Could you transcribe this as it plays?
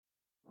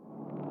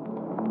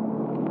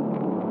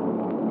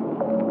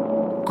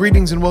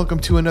Greetings and welcome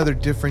to another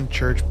Different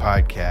Church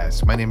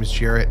podcast. My name is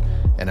Jarrett,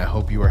 and I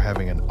hope you are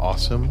having an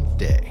awesome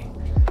day.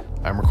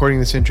 I'm recording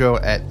this intro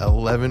at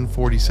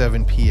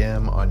 11:47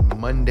 p.m. on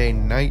Monday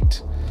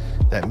night.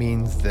 That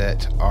means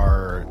that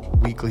our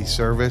weekly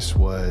service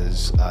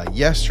was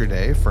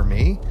yesterday for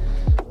me,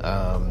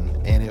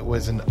 and it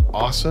was an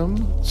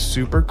awesome,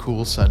 super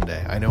cool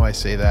Sunday. I know I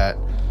say that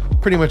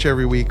pretty much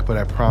every week, but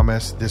I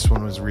promise this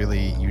one was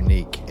really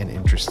unique and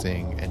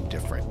interesting and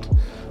different.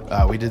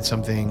 We did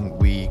something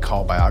we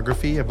call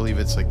biography. I believe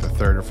it's like the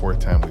third or fourth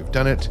time we've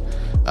done it.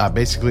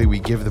 Basically, we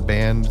give the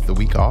band the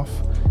week off,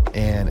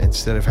 and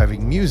instead of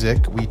having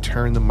music, we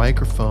turn the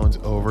microphones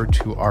over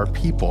to our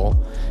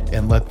people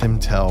and let them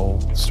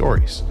tell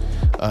stories.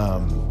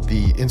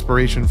 The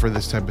inspiration for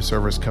this type of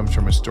service comes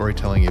from a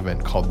storytelling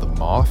event called The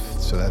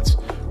Moth, so that's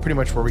pretty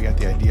much where we got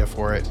the idea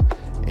for it.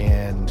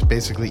 And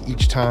basically,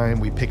 each time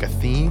we pick a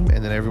theme,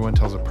 and then everyone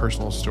tells a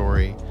personal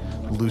story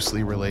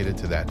loosely related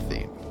to that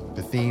theme.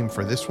 The theme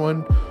for this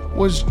one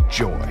was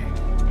joy.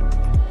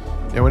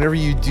 Now, whenever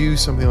you do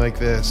something like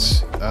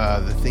this,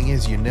 the thing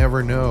is you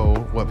never know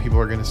what people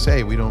are going to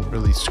say. We don't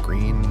really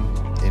screen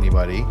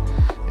anybody,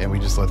 and we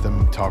just let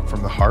them talk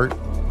from the heart,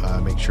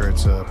 make sure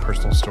it's a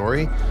personal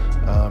story,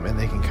 and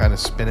they can kind of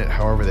spin it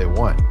however they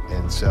want.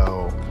 And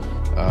so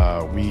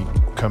we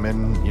come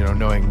in,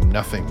 knowing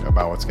nothing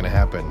about what's going to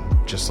happen,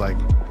 just like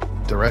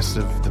the rest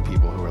of the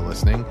people who are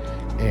listening.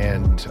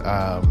 And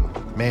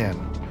man,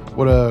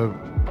 what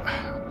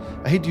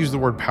I hate to use the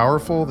word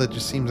powerful. That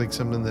just seems like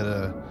something that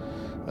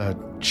a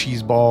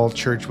cheeseball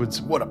church would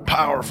say. What a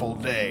powerful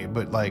day.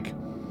 But like,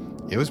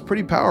 it was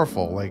pretty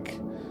powerful. Like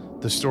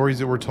the stories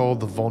that were told,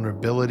 the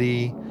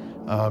vulnerability,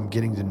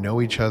 getting to know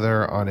each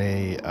other on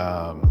a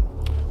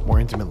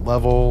more intimate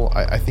level.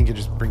 I think it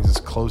just brings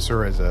us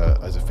closer as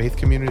a faith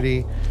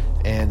community.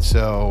 And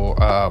so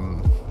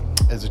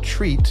as a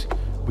treat,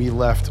 we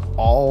left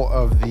all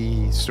of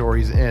the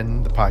stories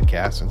in the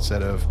podcast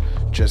instead of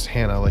just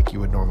Hannah like you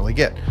would normally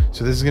get.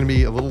 So this is going to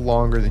be a little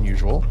longer than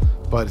usual,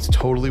 but it's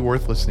totally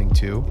worth listening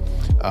to.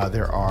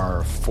 There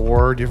are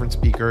 4 different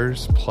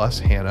speakers plus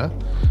Hannah.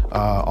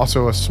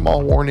 Also a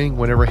small warning,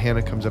 whenever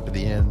Hannah comes up at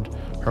the end,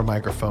 her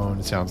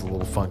microphone sounds a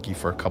little funky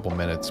for a couple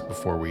minutes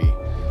before we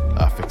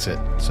fix it.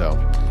 So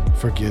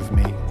forgive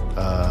me.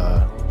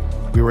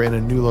 We were in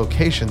a new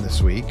location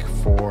this week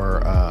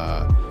for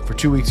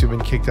 2 weeks. We've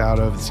been kicked out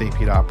of the St.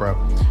 Pete Opera.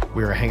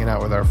 We were hanging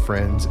out with our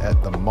friends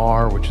at the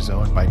Mar, which is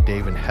owned by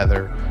Dave and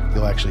Heather.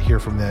 You'll actually hear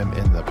from them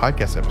in the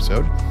podcast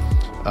episode.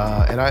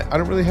 And I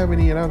don't really have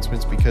any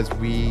announcements because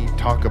we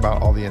talk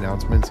about all the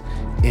announcements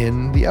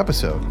in the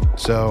episode.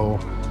 So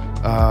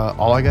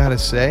all I gotta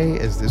say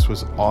is this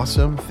was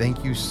awesome.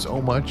 Thank you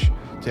so much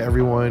to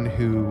everyone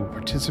who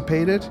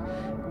participated.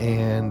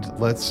 And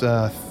let's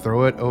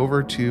throw it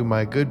over to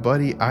my good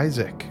buddy,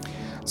 Isaac.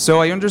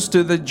 So I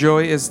understood that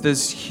joy is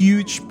this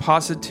huge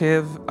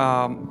positive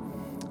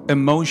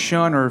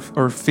emotion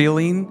or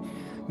feeling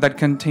that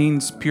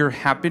contains pure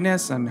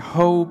happiness and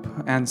hope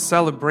and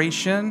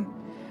celebration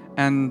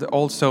and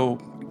also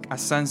a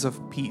sense of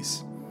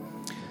peace.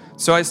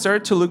 So I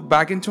started to look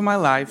back into my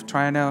life,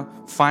 trying to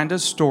find a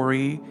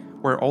story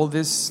where all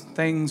these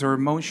things or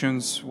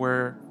emotions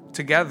were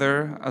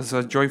together as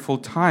a joyful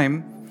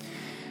time.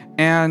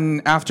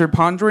 And after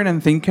pondering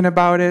and thinking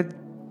about it,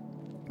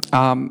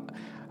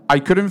 I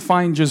couldn't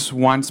find just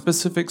one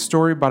specific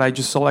story, but I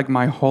just saw like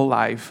my whole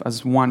life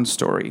as one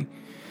story.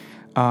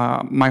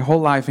 My whole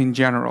life in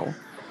general,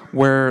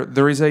 where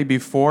there is a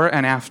before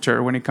and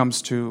after when it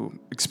comes to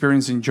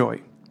experiencing joy.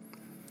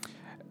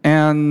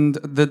 And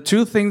the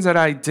 2 things that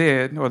I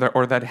did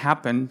or that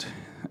happened,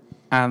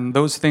 and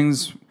those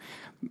things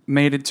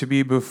made it to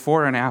be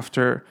before and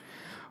after,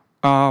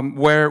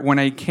 where when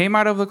I came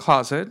out of the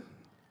closet,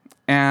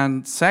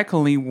 and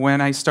secondly, when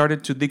I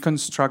started to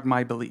deconstruct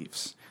my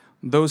beliefs.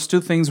 Those 2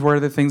 things were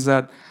the things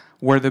that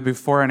were the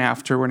before and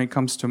after when it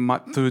comes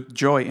to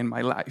joy in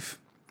my life.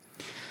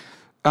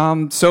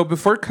 So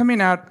before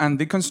coming out and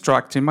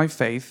deconstructing my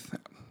faith,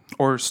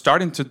 or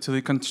starting to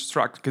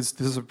deconstruct, because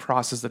this is a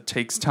process that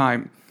takes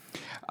time,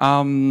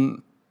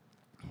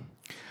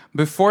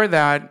 before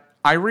that,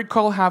 I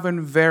recall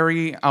having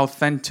very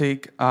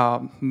authentic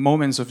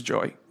moments of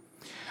joy.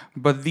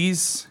 But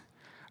these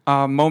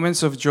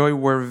moments of joy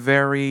were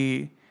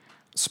very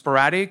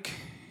sporadic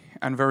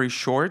and very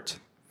short.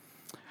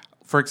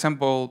 For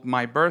example,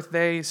 my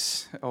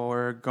birthdays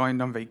or going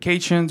on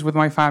vacations with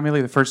my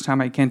family. The first time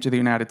I came to the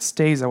United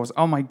States, I was,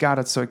 oh my God,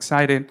 I'm so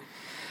excited.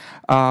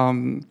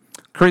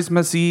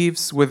 Christmas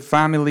Eves with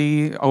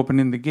family,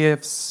 opening the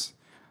gifts,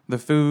 the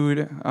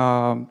food,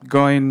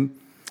 going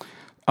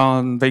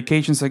on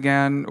vacations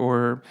again,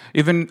 or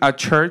even at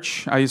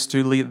church. I used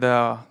to lead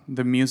the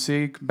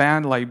music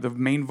band, like the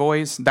main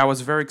voice. That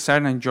was very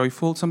exciting and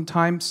joyful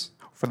sometimes,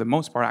 for the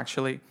most part,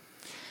 actually.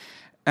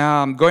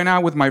 Going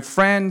out with my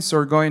friends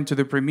or going to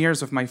the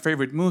premieres of my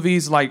favorite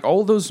movies, like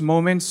all those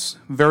moments,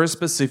 very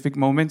specific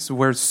moments,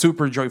 were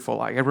super joyful.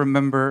 Like, I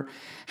remember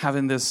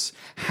having this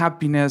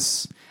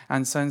happiness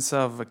and sense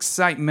of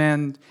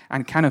excitement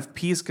and kind of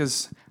peace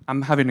because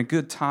I'm having a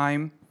good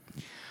time.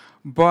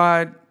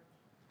 But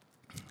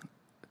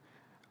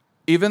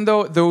even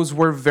though those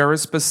were very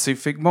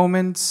specific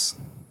moments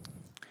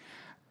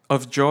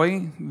of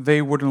joy,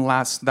 they wouldn't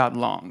last that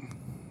long.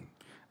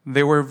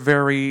 They were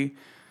very,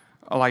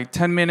 like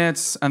 10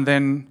 minutes, and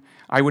then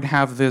I would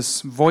have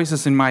these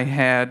voices in my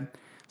head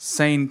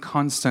saying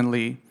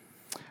constantly,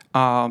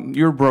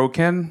 you're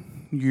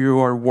broken, you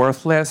are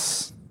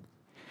worthless,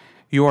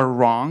 you are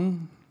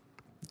wrong,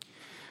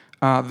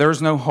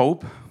 there's no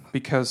hope,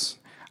 because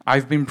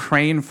I've been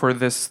praying for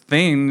this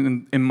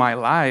thing in my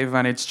life,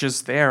 and it's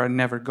just there and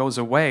never goes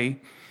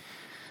away.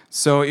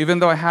 So even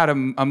though I had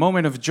a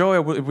moment of joy, I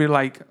would be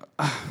like,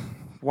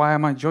 why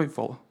am I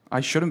joyful?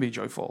 I shouldn't be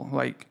joyful.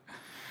 Like,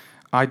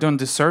 I don't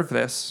deserve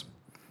this.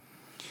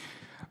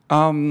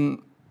 I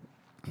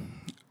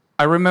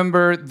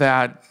remember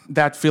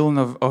that feeling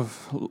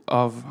of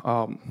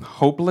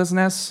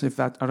hopelessness, I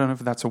don't know if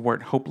that's a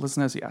word,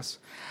 hopelessness, yes,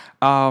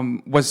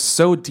 was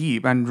so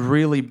deep and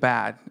really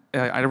bad.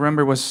 I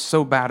remember it was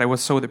so bad. I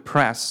was so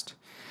depressed.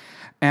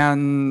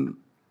 And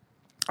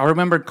I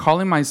remember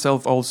calling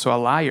myself also a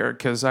liar,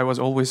 because I was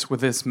always with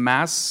this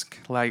mask,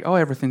 like, oh,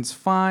 everything's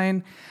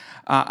fine.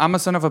 I'm a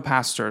son of a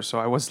pastor, so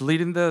I was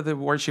leading the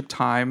worship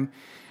time,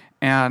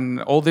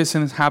 and all this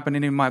is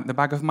happening in the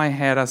back of my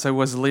head as I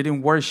was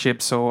leading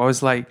worship. So I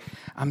was like,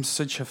 I'm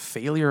such a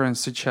failure and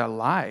such a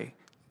lie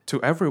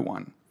to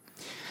everyone.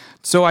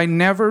 So I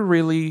never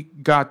really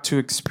got to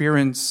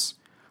experience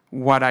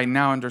what I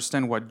now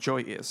understand what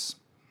joy is.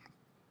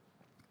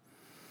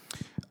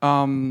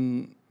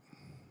 To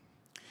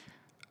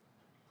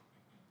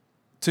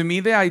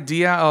me, the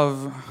idea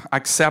of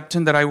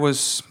accepting that I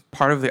was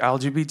part of the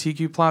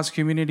LGBTQ plus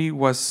community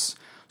was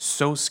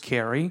so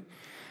scary,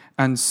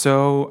 and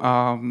so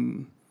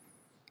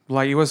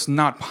like it was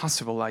not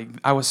possible. Like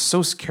I was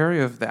so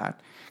scared of that,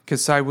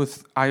 because I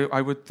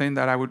would think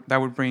that that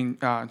would bring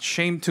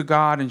shame to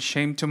God and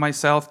shame to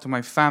myself, to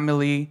my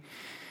family,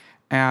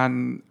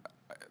 and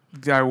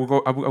I would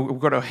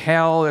go to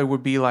hell. It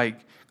would be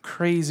like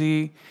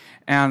crazy,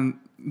 and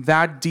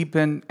that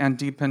deepened and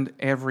deepened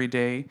every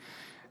day,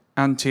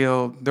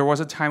 until there was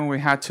a time when we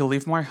had to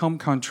leave my home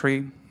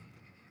country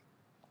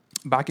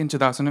back in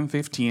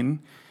 2015.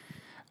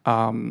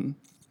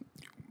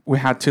 We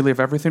had to leave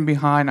everything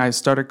behind. I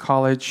started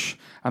college,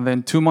 and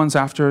then 2 months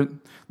after,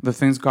 the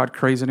things got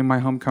crazy in my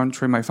home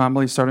country. My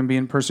family started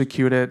being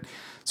persecuted.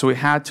 So we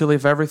had to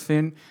leave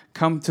everything,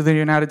 come to the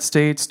United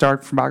States,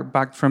 start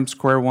back from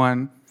square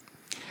one.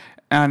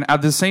 And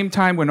at the same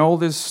time, when all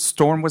this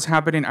storm was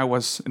happening, I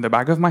was in the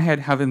back of my head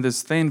having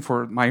this thing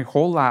for my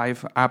whole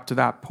life up to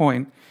that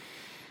point.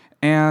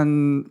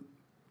 And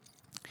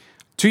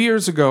 2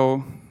 years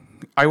ago,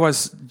 I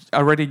was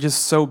already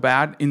just so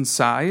bad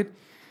inside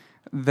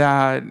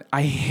that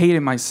I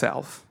hated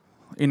myself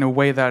in a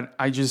way that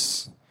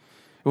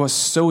it was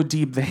so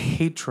deep, the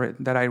hatred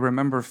that I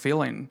remember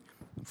feeling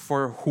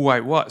for who I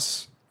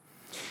was.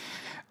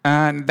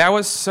 And that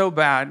was so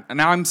bad. And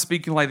now I'm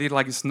speaking like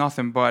it's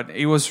nothing, but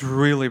it was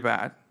really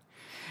bad.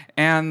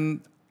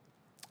 And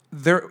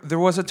there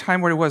was a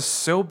time where it was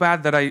so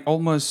bad that I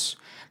almost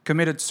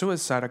committed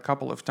suicide a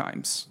couple of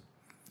times.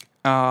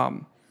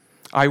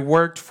 I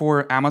worked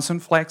for Amazon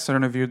Flex. I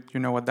don't know if you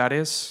know what that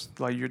is.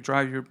 Like you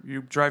drive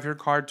your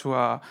car to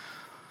a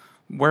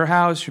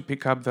warehouse, you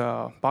pick up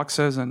the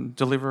boxes and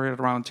deliver it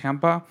around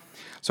Tampa.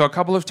 So a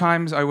couple of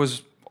times I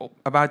was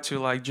about to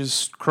like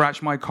just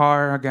crash my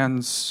car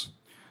against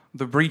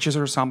the breaches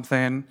or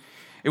something.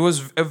 It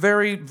was a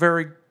very,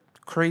 very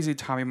crazy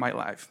time in my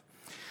life.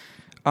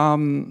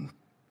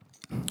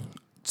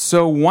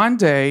 So one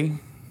day,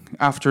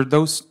 after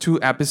those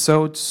 2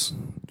 episodes,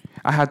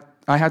 I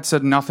had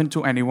said nothing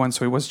to anyone,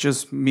 so it was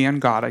just me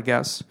and God, I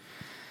guess.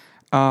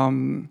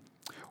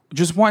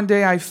 Just one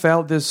day, I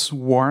felt this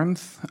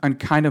warmth and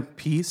kind of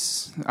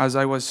peace as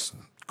I was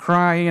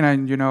crying,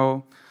 and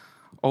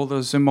all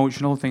those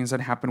emotional things that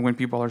happen when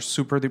people are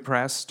super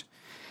depressed.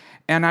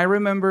 And I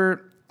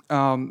remember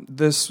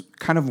this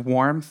kind of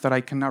warmth that I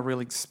cannot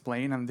really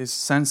explain, and this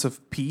sense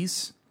of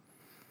peace.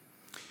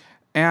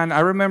 And I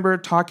remember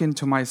talking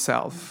to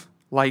myself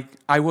like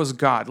I was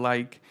God,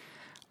 like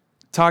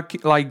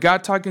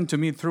God talking to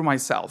me through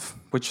myself,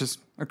 which is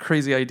a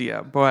crazy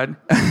idea. But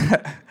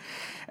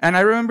and I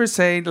remember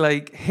saying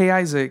like, "Hey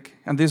Isaac,"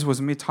 and this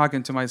was me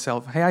talking to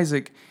myself. "Hey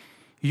Isaac,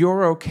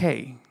 you're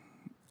okay.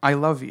 I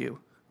love you,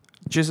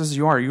 just as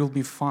you are. You'll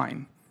be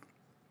fine."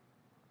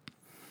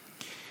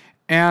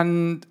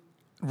 And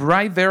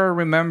right there, I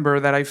remember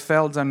that I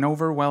felt an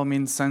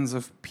overwhelming sense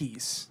of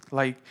peace.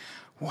 Like,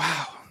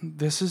 wow,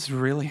 this is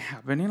really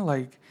happening.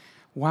 Like,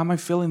 why am I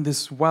feeling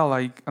this well,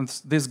 like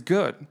this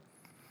good?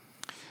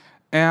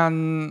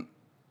 And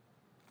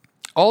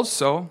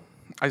also,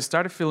 I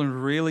started feeling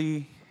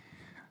really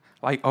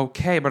like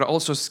okay, but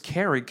also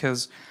scary,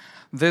 because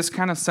this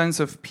kind of sense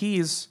of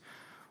peace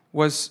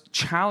was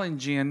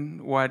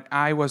challenging what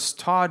I was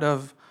taught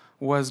of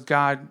was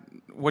God,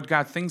 what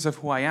God thinks of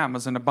who I am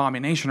as an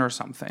abomination or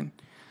something.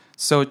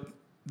 So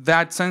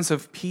that sense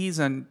of peace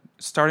and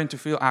starting to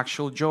feel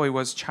actual joy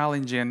was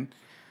challenging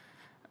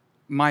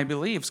my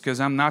beliefs, because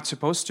I'm not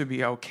supposed to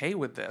be okay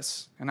with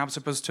this. And I'm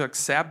supposed to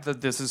accept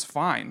that this is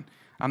fine.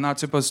 I'm not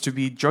supposed to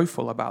be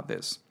joyful about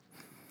this.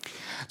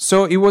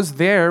 So it was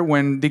there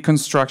when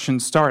deconstruction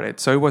started.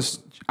 So it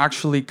was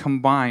actually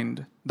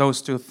combined,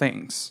 those two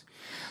things.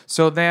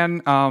 So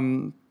then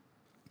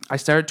I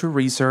started to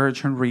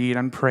research and read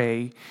and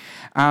pray.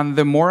 And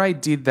the more I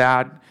did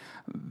that,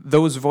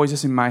 those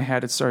voices in my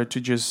head started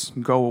to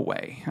just go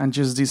away and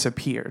just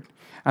disappeared.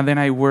 And then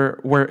I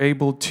were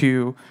able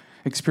to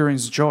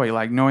experience joy,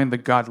 like knowing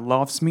that God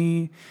loves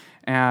me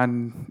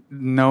and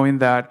knowing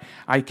that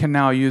I can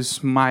now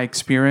use my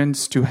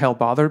experience to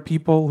help other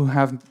people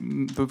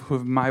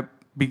who might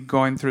be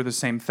going through the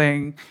same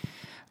thing.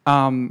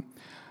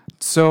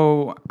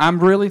 So I'm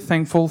really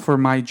thankful for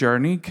my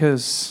journey,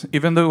 because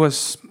even though it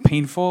was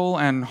painful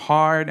and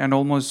hard and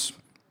almost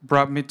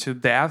brought me to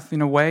death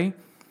in a way,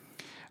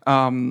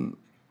 it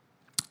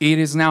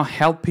is now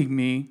helping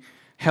me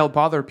help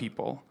other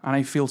people. And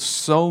I feel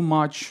so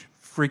much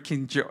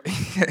freaking joy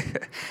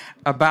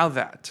about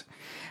that.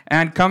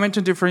 And coming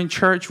to Different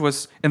Church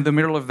was in the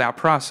middle of that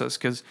process,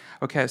 because,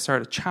 I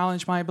started to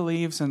challenge my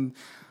beliefs and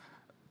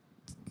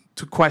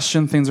to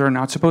question things that are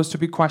not supposed to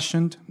be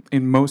questioned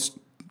in most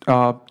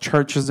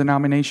churches,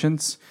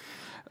 denominations.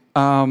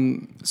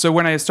 So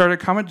when I started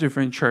coming to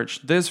Different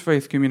Church, this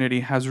faith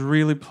community has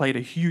really played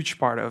a huge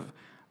part of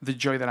the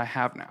joy that I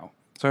have now.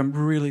 So I'm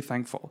really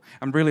thankful.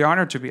 I'm really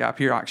honored to be up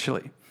here,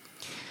 actually.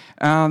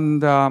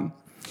 And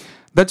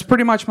that's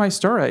pretty much my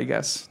story, I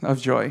guess,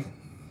 of joy.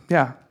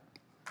 Yeah.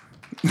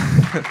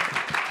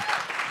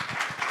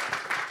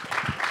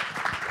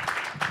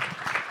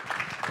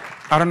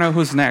 I don't know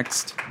who's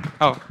next.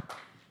 Oh,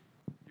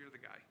 you're the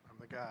guy. I'm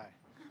the guy.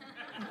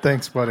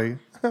 Thanks, buddy.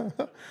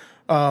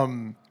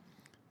 That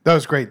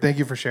was great. Thank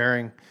you for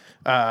sharing.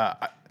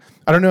 I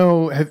don't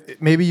know.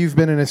 Maybe you've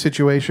been in a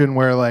situation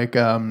where, like,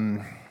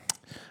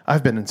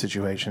 I've been in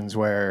situations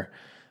where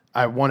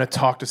I want to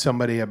talk to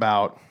somebody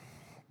about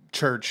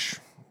church,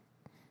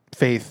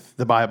 faith,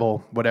 the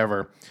Bible,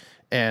 whatever.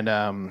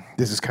 And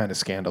this is kind of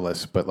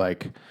scandalous, but,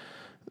 like,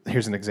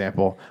 here's an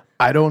example.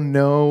 I don't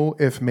know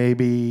if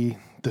maybe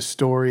the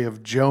story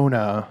of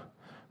Jonah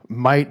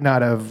might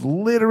not have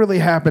literally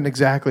happened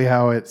exactly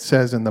how it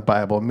says in the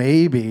Bible.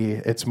 Maybe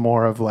it's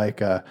more of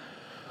like a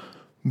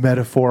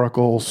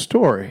metaphorical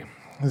story.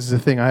 This is the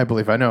thing I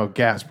believe. I know,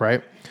 gasp,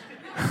 right?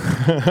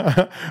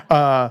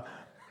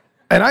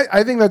 And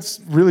I think that's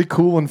really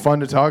cool and fun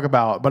to talk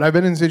about. But I've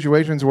been in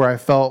situations where I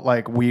felt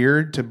like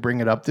weird to bring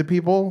it up to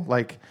people,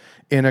 like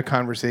in a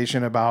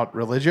conversation about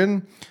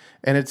religion,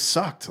 and it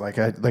sucked. Like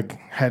I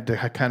had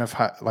to kind of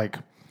like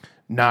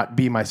not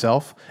be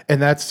myself, and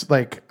that's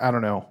like, I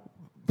don't know,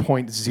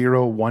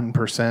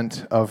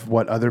 0.01% of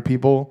what other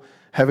people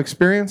have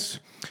experienced.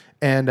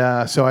 And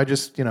so I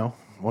just, want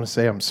to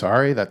say I'm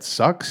sorry. That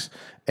sucks.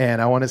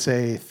 And I want to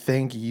say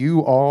thank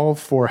you all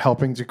for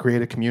helping to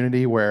create a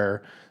community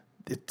where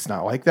it's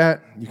not like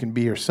that. You can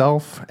be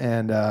yourself.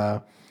 And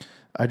I'm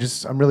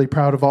really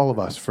proud of all of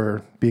us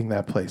for being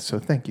that place. So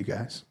thank you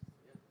guys.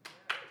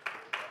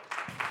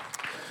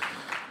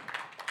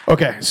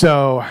 Okay,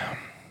 so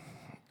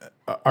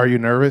are you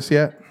nervous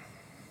yet?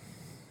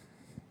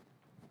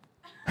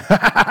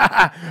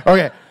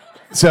 Okay,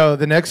 so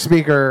the next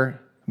speaker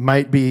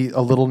might be a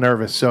little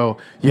nervous, so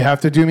you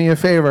have to do me a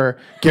favor.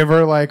 Give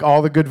her like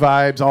all the good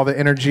vibes, all the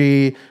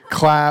energy,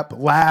 clap,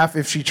 laugh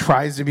if she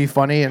tries to be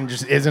funny and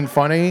just isn't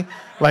funny.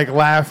 Like,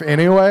 laugh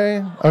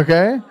anyway,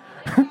 okay?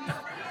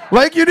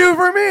 Like you do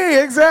for me,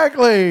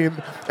 exactly.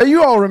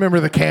 You all remember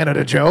the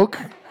Canada joke.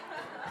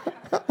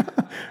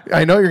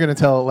 I know you're going to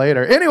tell it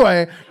later.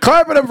 Anyway,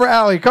 clap it up for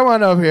Allie. Come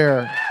on up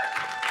here.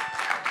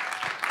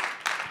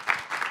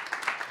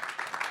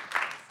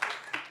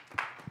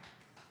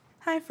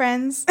 Hi,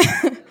 friends.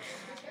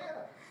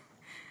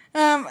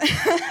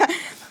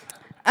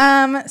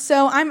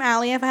 So I'm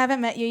Allie. If I haven't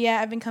met you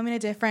yet, I've been coming to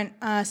Different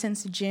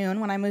since June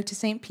when I moved to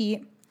St.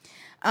 Pete.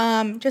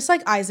 Just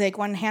like Isaac,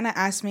 when Hannah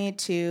asked me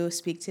to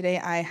speak today,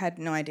 I had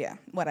no idea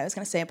what I was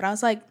going to say, but I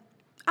was like,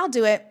 I'll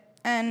do it,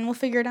 and we'll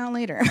figure it out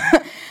later.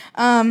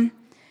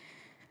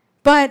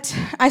 But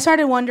I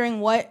started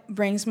wondering what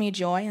brings me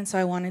joy, and so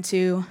I wanted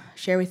to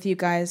share with you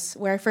guys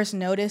where I first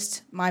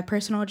noticed my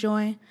personal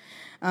joy,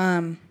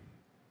 and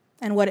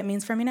what it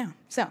means for me now.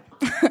 So,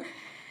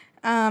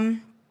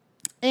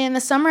 in the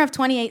summer of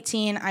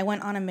 2018, I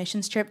went on a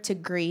missions trip to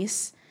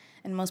Greece,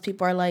 and most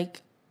people are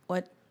like,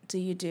 what do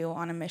you do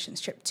on a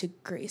missions trip to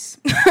Greece?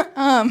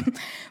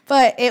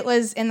 But it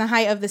was in the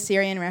height of the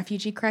Syrian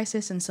refugee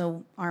crisis, and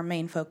so our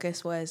main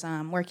focus was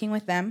working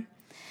with them.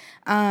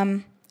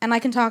 And I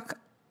can talk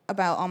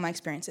about all my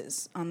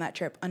experiences on that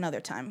trip another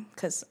time,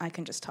 because I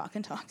can just talk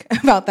and talk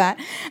about that.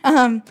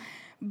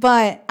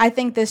 But I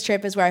think this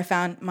trip is where I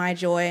found my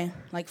joy,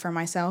 like, for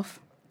myself.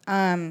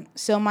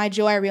 So my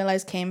joy, I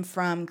realized, came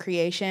from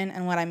creation,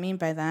 and what I mean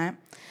by that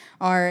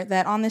are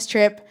that on this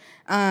trip,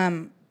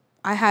 I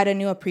had a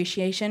new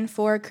appreciation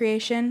for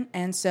creation,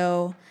 and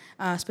so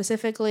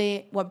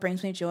specifically what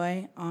brings me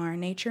joy are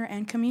nature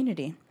and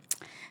community.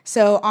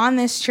 So on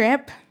this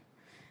trip,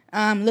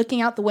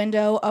 looking out the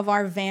window of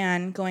our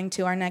van going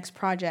to our next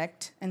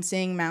project and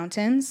seeing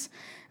mountains,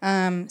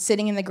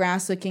 sitting in the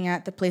grass looking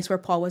at the place where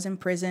Paul was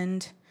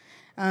imprisoned,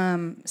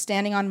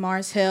 standing on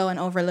Mars Hill and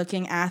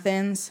overlooking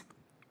Athens,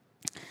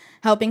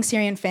 helping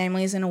Syrian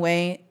families in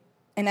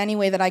any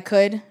way that I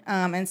could,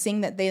 and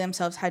seeing that they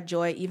themselves had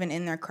joy even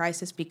in their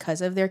crisis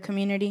because of their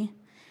community.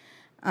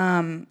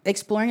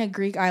 Exploring a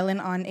Greek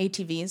island on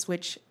ATVs,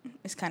 which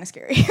is kind of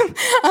scary.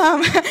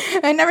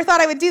 I never thought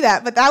I would do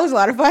that, but that was a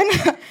lot of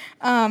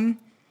fun.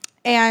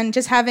 And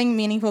just having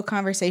meaningful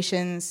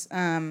conversations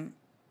on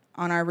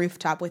our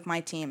rooftop with my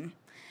team,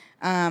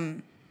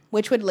 that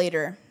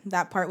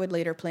part would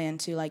later play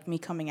into like me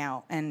coming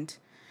out and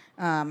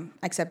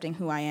accepting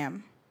who I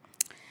am.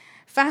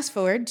 Fast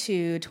forward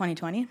to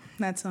 2020.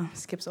 That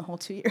skips a whole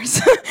 2 years.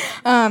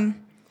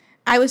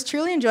 I was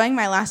truly enjoying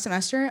my last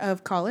semester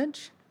of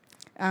college.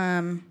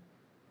 And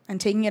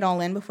taking it all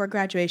in before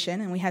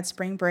graduation, and we had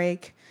spring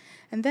break,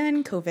 and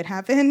then COVID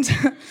happened.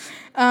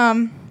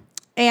 And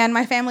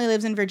my family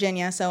lives in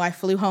Virginia, so I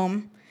flew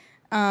home,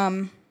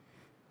 and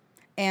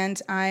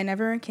I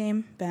never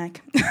came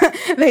back.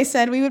 They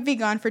said we would be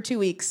gone for 2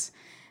 weeks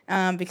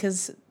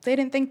because they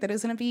didn't think that it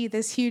was going to be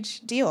this huge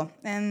deal,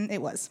 and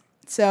it was.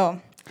 So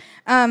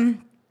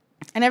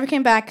I never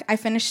came back. I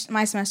finished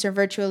my semester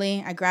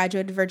virtually. I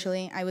graduated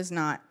virtually. I was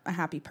not a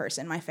happy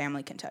person. My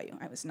family can tell you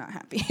I was not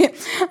happy.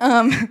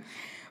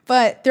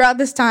 But throughout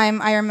this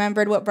time, I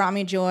remembered what brought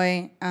me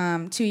joy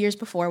 2 years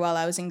before while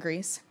I was in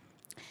Greece,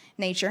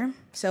 nature.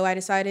 So I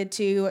decided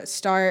to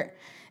start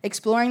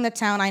exploring the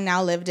town I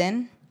now lived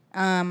in.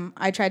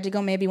 I tried to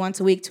go maybe once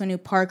a week to a new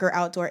park or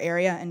outdoor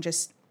area and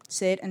just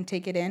sit and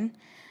take it in.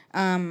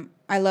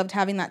 I loved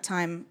having that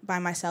time by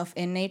myself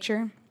in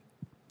nature.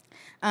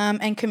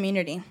 And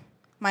community.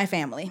 My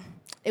family.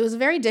 It was a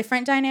very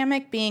different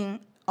dynamic being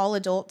all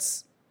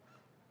adults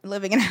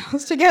living in a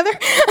house together.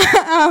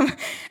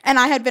 And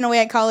I had been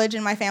away at college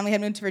and my family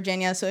had moved to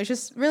Virginia, so it was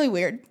just really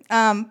weird.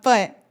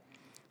 But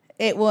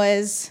I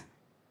was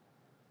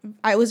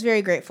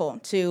very grateful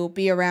to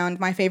be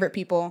around my favorite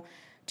people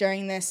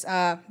during this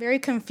very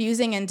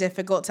confusing and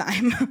difficult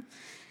time.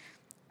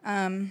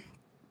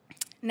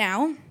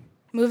 Now,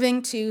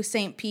 moving to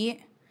St.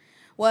 Pete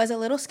was a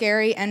little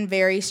scary and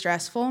very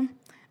stressful.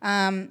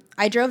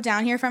 I drove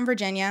down here from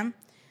Virginia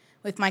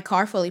with my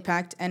car fully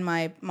packed and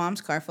my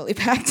mom's car fully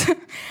packed.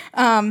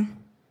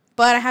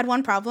 But I had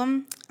one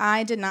problem.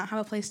 I did not have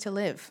a place to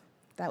live.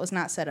 That was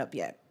not set up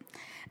yet.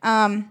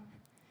 In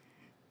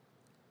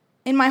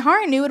my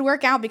heart, I knew it would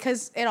work out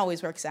because it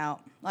always works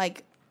out.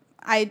 Like,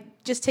 I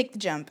just take the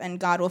jump and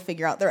God will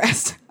figure out the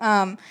rest.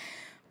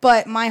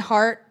 But my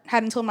heart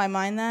hadn't told my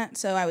mind that,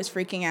 so I was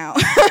freaking out.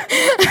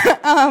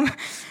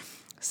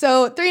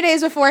 So 3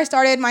 days before I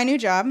started my new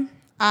job,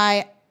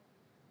 I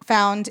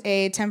found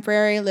a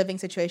temporary living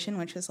situation,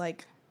 which was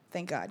like,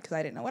 thank God, because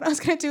I didn't know what I was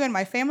going to do, and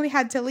my family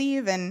had to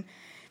leave, and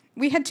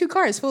we had 2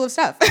 cars full of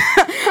stuff.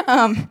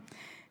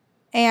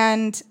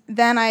 And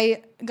then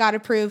I got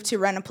approved to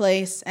rent a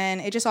place,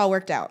 and it just all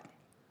worked out.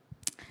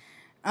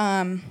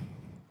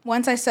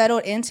 Once I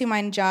settled into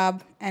my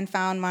job and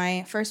found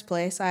my first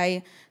place,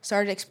 I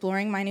started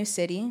exploring my new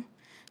city,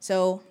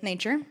 so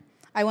nature.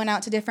 I went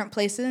out to different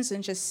places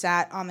and just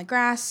sat on the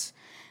grass,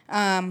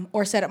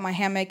 or set up my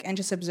hammock and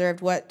just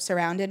observed what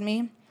surrounded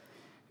me.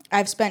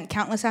 I've spent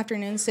countless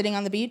afternoons sitting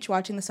on the beach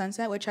watching the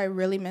sunset, which I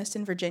really missed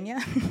in Virginia.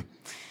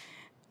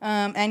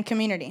 And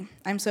community.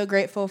 I'm so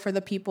grateful for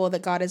the people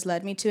that God has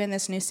led me to in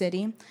this new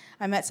city.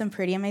 I met some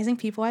pretty amazing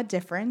people at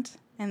Different,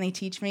 and they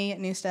teach me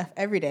new stuff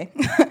every day.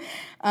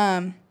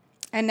 And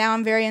now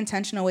I'm very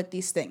intentional with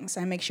these things.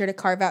 I make sure to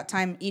carve out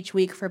time each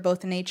week for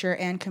both nature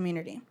and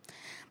community.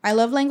 My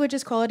love language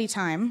is quality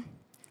time.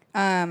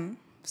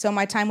 So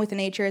my time with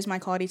nature is my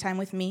quality time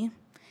with me.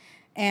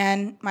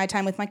 And my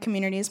time with my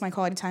community is my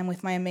quality time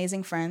with my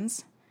amazing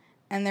friends.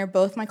 And they're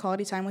both my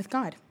quality time with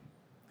God.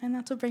 And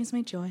that's what brings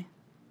me joy.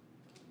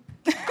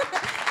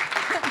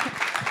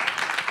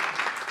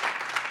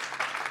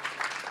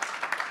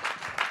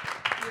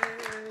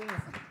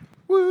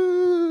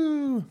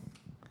 Woo!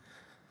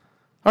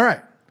 All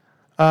right.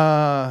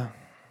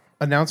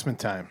 Announcement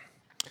time.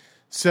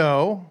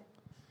 So,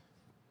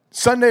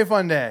 Sunday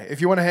Fun Day. If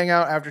you want to hang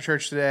out after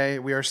church today,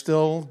 we are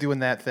still doing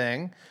that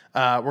thing.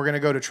 We're going to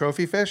go to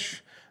Trophy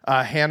Fish.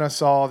 Hannah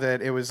saw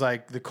that it was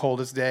like the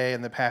coldest day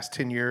in the past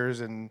 10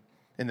 years in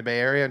the Bay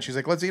Area, and she's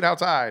like, let's eat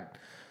outside.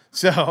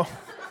 So,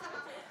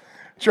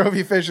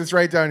 Trophy Fish is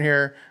right down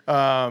here.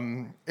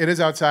 It is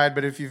outside,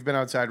 but if you've been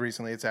outside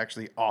recently, it's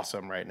actually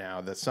awesome right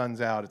now. The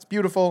sun's out. It's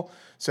beautiful.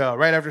 So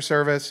right after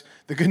service,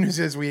 the good news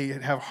is we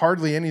have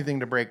hardly anything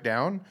to break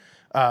down,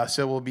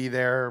 so we'll be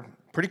there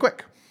pretty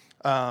quick.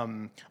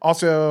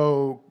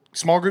 Also,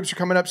 small groups are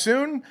coming up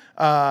soon.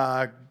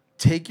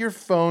 Take your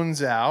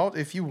phones out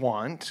if you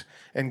want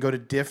and go to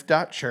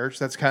diff.church.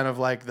 That's kind of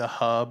like the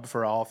hub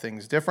for all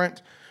things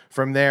different.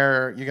 From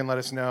there, you can let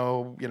us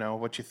know,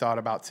 what you thought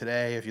about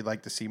today, if you'd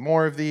like to see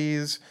more of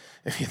these,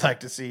 if you'd like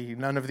to see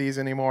none of these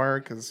anymore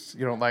because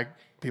you don't like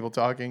people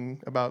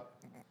talking about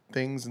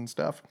things and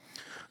stuff.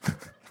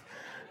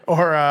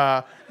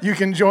 or you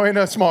can join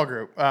a small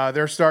group.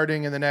 They're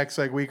starting in the next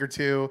week or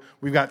two.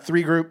 We've got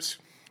 3 groups.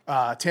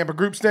 Tampa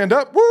group, stand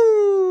up.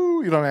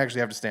 Woo! You don't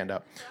actually have to stand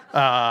up.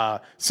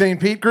 St.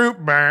 Pete group.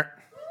 Bah.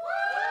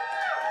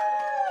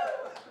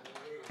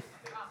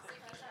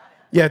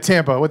 Yeah,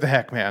 Tampa. What the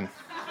heck, man?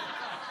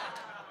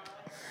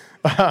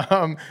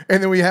 And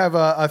then we have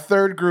a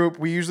third group.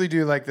 We usually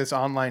do this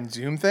online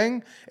Zoom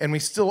thing, and we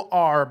still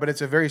are, but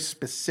it's a very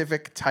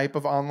specific type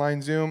of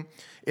online Zoom.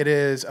 It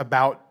is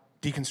about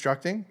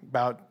deconstructing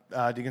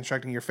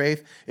your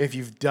faith. If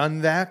you've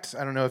done that,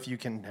 I don't know if you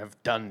can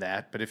have done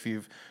that, but if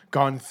you've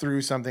gone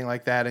through something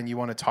like that and you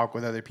want to talk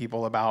with other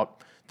people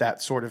about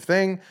that sort of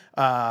thing,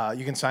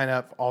 you can sign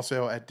up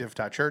also at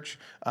div.church.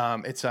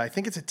 I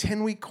think it's a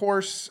 10-week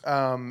course,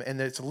 and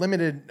it's a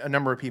limited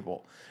number of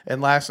people. And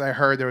last I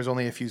heard, there was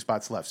only a few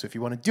spots left. So if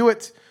you want to do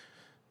it,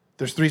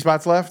 there's 3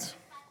 spots left.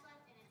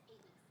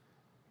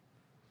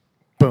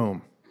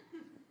 Boom.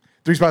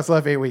 3 spots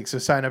left, 8 weeks. So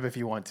sign up if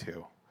you want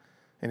to.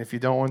 And if you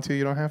don't want to,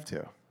 you don't have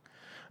to.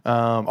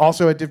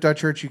 Also at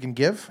div.church, you can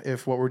give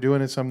if what we're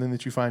doing is something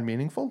that you find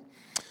meaningful.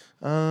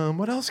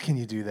 What else can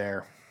you do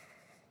there?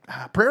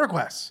 Prayer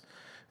requests.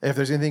 If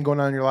there's anything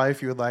going on in your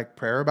life you would like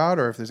prayer about,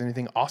 or if there's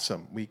anything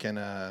awesome, we'd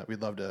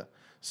love to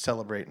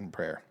celebrate in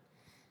prayer.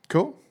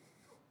 Cool.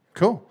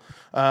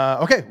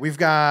 Okay, we've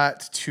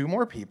got 2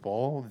 more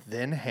people,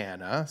 then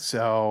Hannah.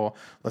 So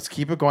let's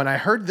keep it going. I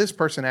heard this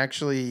person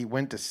actually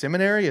went to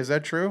seminary. Is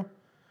that true? No,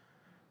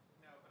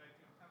 but I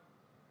do have a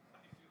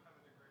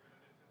degree,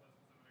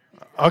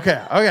 but I didn't Okay.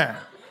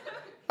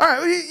 All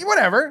right,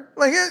 whatever.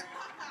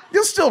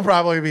 You'll still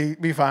probably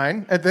be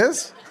fine at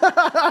this.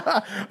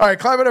 All right,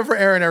 clap it up for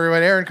Aaron,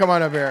 everyone. Aaron, come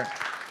on up here.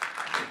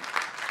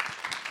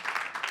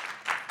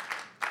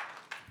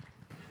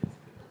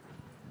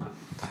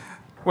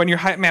 When your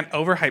hype man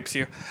overhypes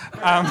you.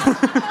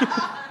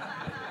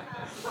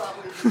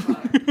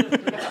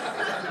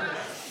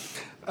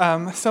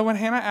 So when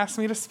Hannah asked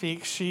me to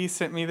speak, she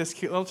sent me this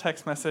cute little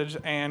text message,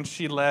 and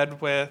she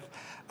led with,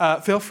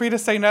 feel free to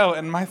say no.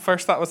 And my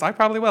first thought was, I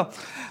probably will.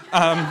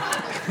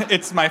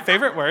 It's my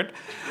favorite word.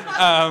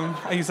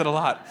 I use it a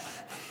lot.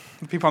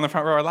 The people on the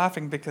front row are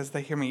laughing because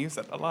they hear me use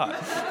it a lot.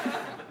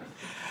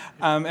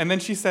 And then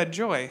she said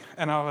joy,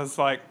 and I was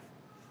like,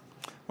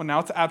 well, now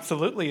it's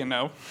absolutely a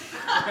no.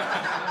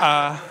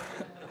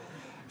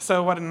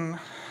 So when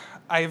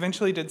I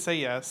eventually did say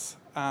yes,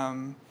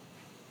 I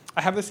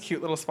have this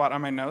cute little spot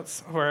on my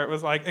notes where it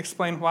was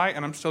explain why,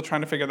 and I'm still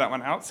trying to figure that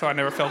one out, so I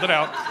never filled it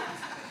out.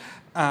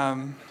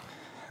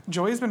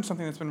 Joy has been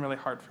something that's been really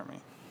hard for me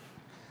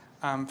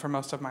for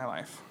most of my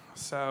life.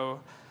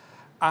 So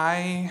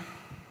I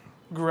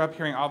grew up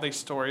hearing all these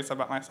stories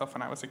about myself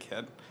when I was a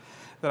kid,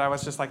 that I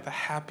was just the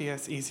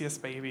happiest,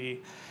 easiest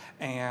baby,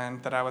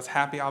 and that I was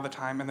happy all the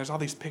time, and there's all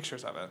these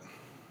pictures of it.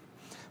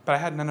 But I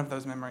had none of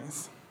those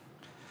memories.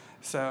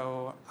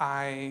 So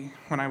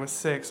when I was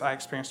 6, I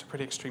experienced a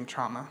pretty extreme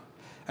trauma,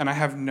 and I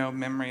have no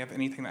memory of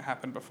anything that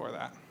happened before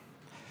that.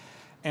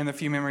 And the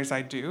few memories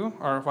I do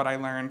are what I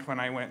learned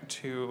when I went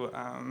to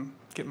I'm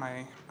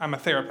a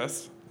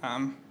therapist,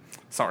 are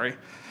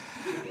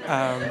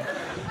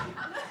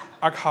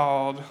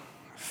called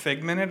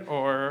figmented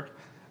or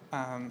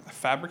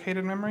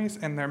fabricated memories,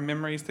 and they're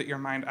memories that your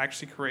mind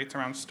actually creates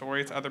around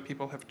stories other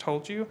people have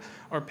told you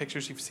or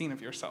pictures you've seen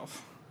of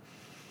yourself.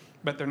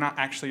 But they're not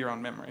actually your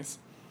own memories.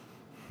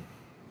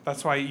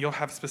 That's why you'll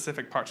have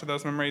specific parts of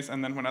those memories,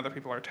 and then when other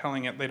people are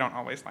telling it, they don't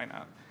always line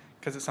up,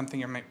 because it's something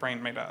your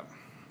brain made up.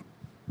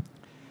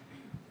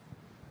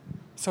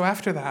 So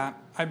after that,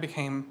 I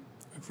became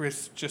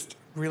just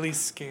really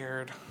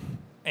scared,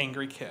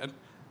 angry kid,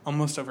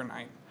 almost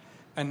overnight,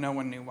 and no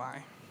one knew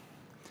why.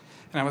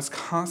 And I was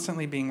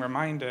constantly being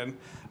reminded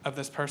of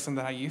this person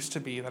that I used to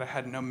be that I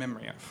had no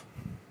memory of.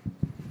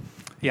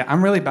 Yeah,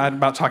 I'm really bad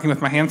about talking with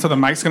my hands, so the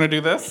mic's going to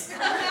do this,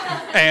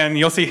 and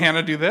you'll see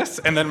Hannah do this,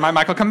 and then my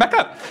mic will come back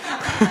up.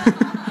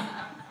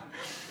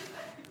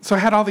 So I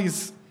had all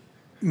these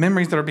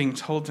memories that are being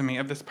told to me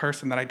of this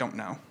person that I don't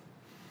know,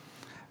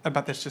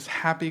 about this just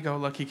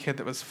happy-go-lucky kid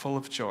that was full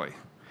of joy.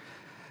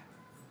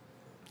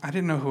 I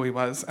didn't know who he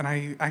was, and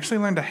I actually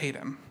learned to hate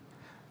him,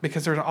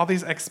 because there were all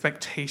these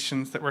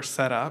expectations that were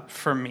set up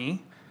for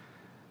me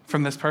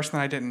from this person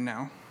that I didn't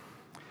know.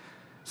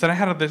 So then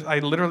I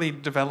literally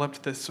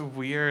developed this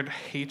weird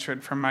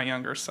hatred for my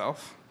younger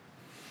self,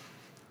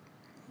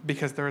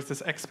 because there was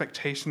this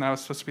expectation that I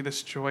was supposed to be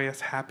this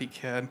joyous, happy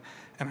kid,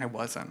 and I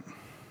wasn't.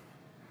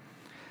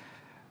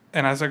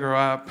 And as I grew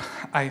up,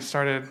 I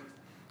started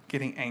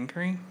getting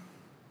angry,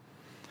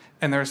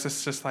 and there was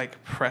this just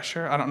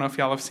pressure. I don't know if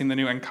y'all have seen the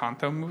new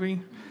Encanto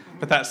movie,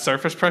 but that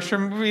surface pressure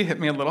movie hit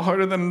me a little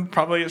harder than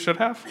probably it should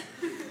have.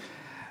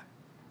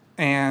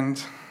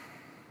 And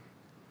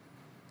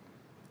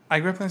I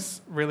grew up in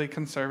this really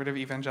conservative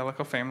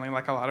evangelical family,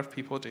 like a lot of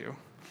people do.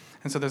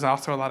 And so there's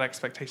also a lot of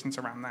expectations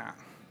around that.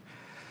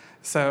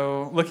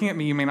 So looking at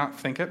me, you may not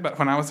think it, but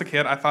when I was a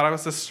kid, I thought I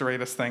was the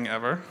straightest thing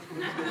ever.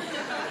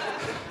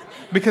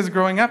 Because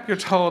growing up, you're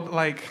told,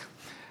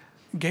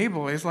 gay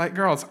boys like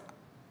girls.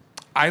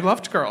 I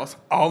loved girls.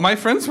 All my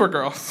friends were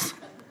girls.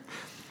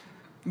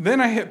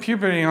 Then I hit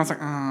puberty, and I was like,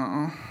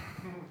 oh,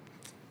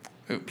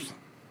 oops.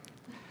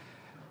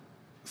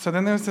 So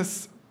then there was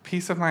this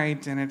piece of my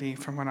identity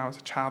from when I was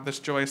a child, this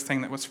joyous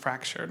thing that was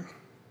fractured.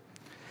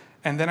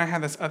 And then I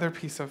had this other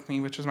piece of me,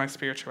 which was my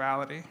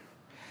spirituality.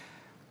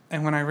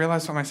 And when I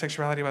realized what my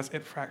sexuality was,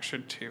 it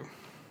fractured too.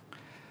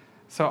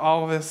 So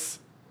all this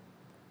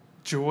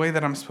joy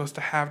that I'm supposed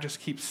to have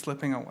just keeps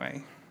slipping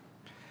away.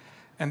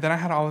 And then I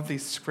had all of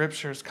these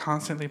scriptures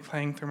constantly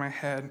playing through my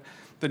head.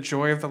 The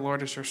joy of the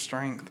Lord is your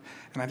strength.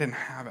 And I didn't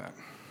have it.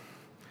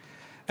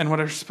 And what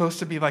are supposed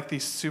to be like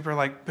these super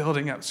like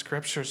building up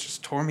scriptures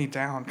just tore me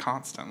down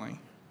constantly.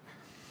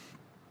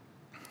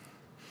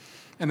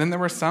 And then there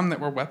were some that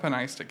were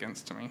weaponized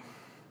against me.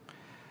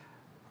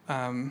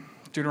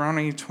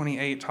 Deuteronomy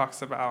 28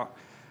 talks about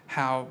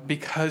how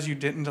because you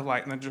didn't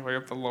delight in the joy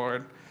of the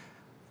Lord,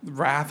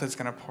 wrath is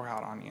going to pour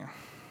out on you.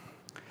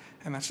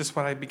 And that's just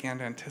what I began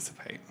to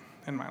anticipate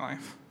in my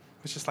life.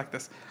 It was just like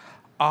this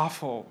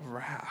awful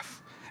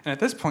wrath. And at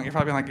this point, you're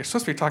probably like, you're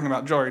supposed to be talking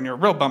about joy, and you're a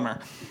real bummer.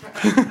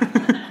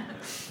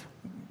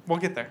 We'll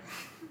get there.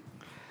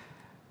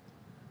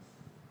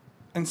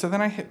 And so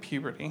then I hit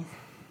puberty,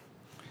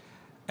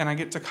 and I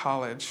get to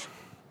college,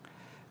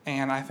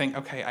 and I think,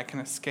 okay, I can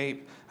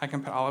escape. I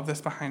can put all of this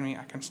behind me.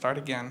 I can start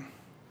again.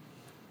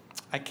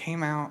 I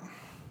came out.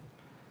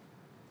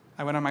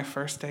 I went on my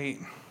first date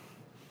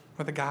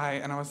with a guy,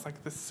 and I was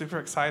like this super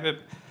excited,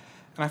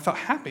 and I felt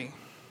happy.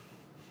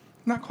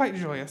 Not quite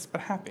joyous,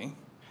 but happy.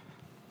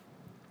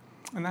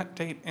 And that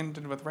date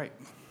ended with rape.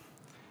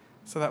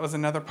 So that was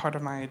another part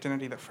of my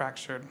identity that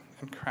fractured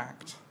and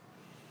cracked.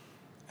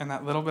 And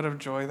that little bit of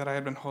joy that I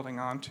had been holding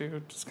on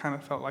to just kind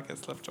of felt like it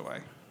slipped away.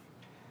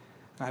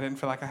 And I didn't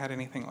feel like I had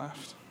anything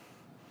left.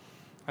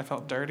 I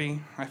felt dirty.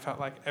 I felt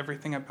like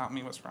everything about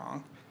me was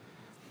wrong.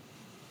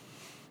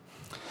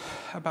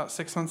 About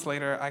 6 months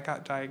later, I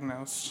got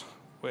diagnosed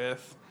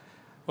with,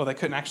 well, they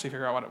couldn't actually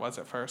figure out what it was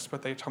at first,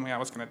 but they told me I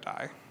was going to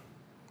die.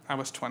 I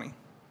was 20.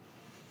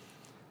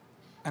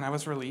 And I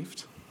was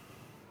relieved.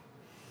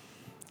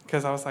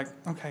 Because I was like,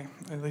 okay,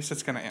 at least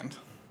it's going to end.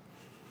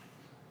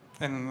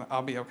 And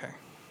I'll be okay.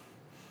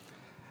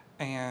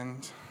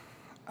 And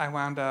I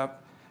wound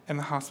up in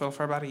the hospital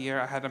for about a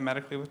year. I had to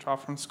medically withdraw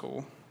from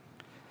school.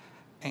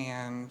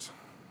 And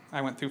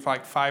I went through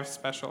like 5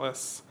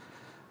 specialists.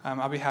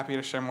 I'll be happy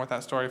to share more with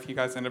that story with you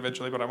guys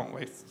individually, but I won't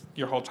waste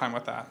your whole time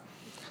with that.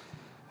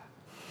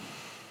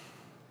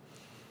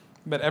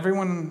 But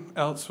everyone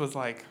else was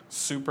like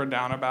super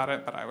down about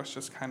it, but I was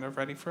just kind of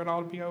ready for it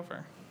all to be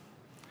over.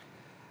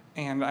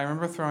 And I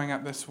remember throwing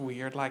up this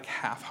weird, like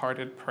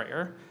half-hearted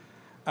prayer.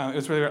 It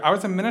was really weird. I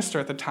was a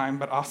minister at the time,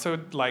 but also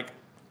like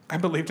I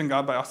believed in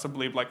God, but I also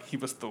believed like he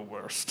was the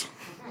worst.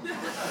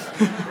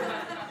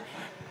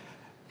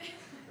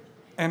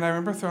 And I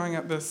remember throwing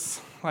up this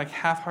like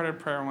half-hearted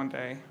prayer one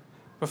day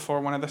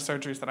before one of the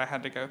surgeries that I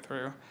had to go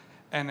through.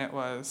 And it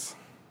was,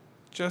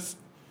 just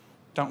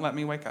don't let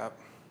me wake up.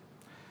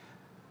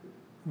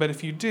 But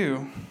if you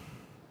do,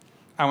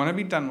 I want to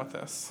be done with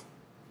this.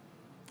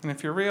 And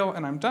if you're real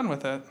and I'm done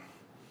with it,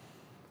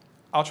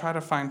 I'll try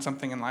to find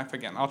something in life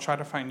again. I'll try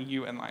to find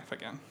you in life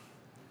again.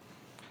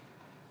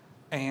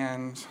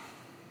 And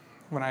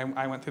when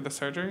I went through the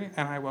surgery,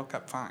 and I woke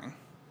up fine.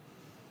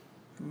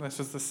 This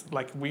was this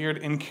like weird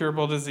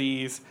incurable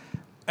disease,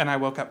 and I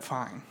woke up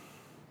fine.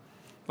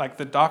 Like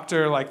the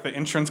doctor, like the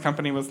insurance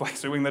company was like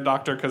suing the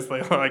doctor because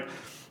they were like,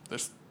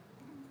 there's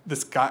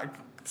this guy.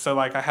 So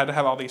like I had to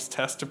have all these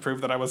tests to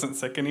prove that I wasn't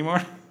sick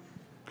anymore.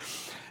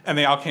 And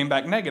they all came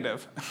back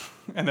negative.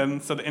 And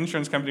then so the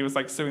insurance company was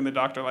like suing the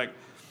doctor like,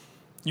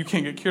 you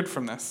can't get cured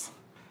from this.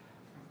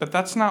 But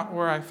that's not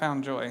where I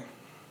found joy.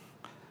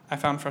 I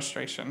found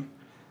frustration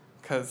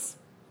because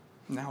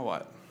now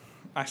what?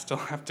 I still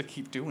have to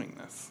keep doing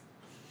this.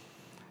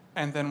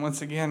 And then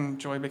once again,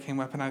 joy became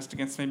weaponized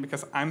against me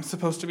because I'm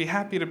supposed to be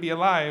happy to be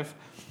alive.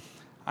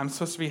 I'm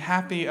supposed to be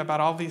happy about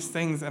all these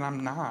things, and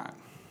I'm not.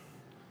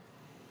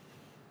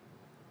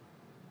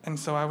 And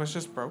so I was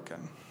just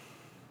broken.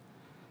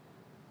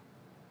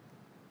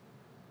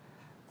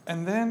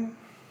 And then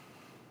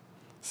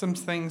some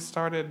things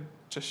started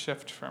to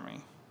shift for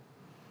me.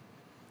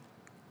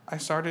 I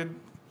started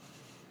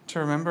to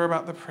remember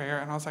about the prayer,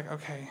 and I was like,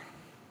 okay,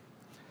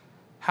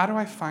 how do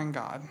I find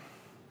God?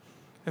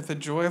 If the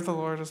joy of the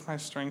Lord is my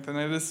strength, and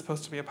it is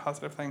supposed to be a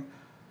positive thing,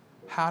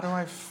 how do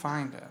I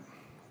find it?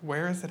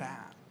 Where is it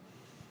at?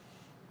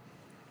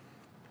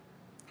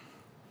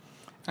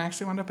 I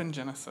actually wound up in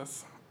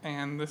Genesis.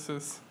 And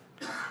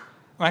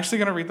I'm actually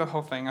going to read the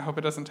whole thing. I hope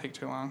it doesn't take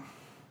too long.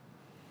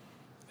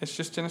 It's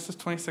just Genesis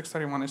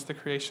 26:31. It's the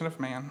creation of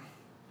man.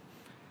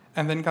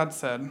 And then God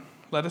said,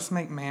 let us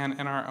make man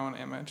in our own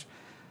image.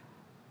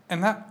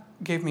 And that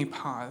gave me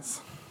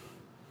pause.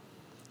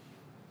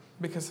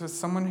 Because as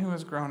someone who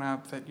has grown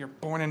up that you're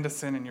born into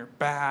sin and you're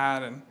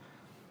bad, and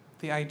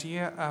the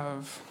idea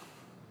of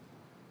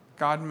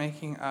God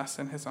making us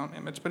in his own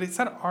image. But he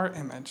said our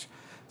image.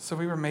 So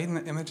we were made in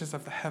the images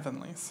of the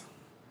heavenlies.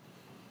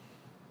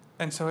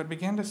 And so it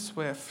began to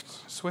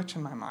switch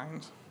in my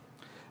mind.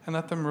 and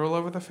let them rule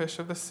over the fish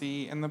of the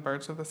sea and the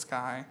birds of the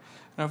sky,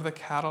 and over the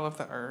cattle of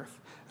the earth,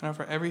 and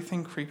over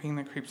everything creeping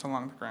that creeps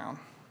along the ground.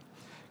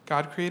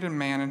 God created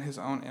man in his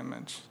own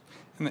image.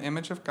 In the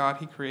image of God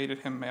he created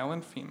him, male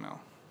and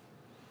female.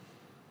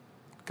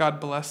 God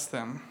blessed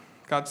them.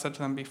 God said to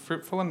them, "Be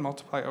fruitful and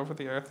multiply over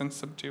the earth and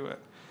subdue it,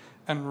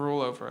 and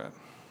rule over it."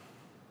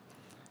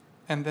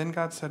 And then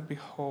God said,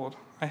 "Behold,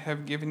 I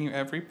have given you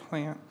every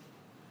plant,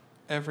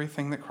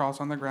 everything that crawls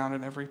on the ground,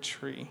 and every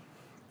tree,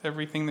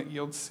 everything that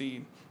yields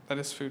seed, that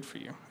is food for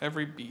you,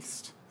 every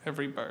beast,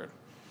 every bird,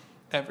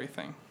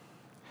 everything."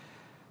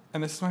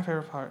 And this is my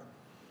favorite part.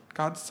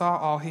 God saw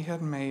all he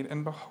had made,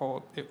 and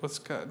behold, it was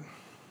good.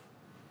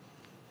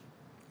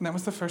 And that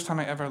was the first time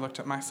I ever looked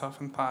at myself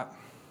and thought,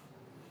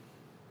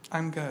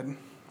 I'm good.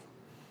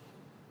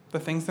 The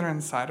things that are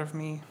inside of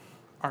me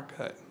are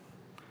good.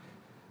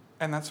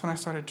 And that's when I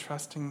started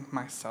trusting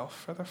myself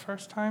for the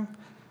first time.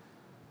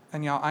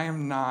 And y'all, I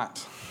am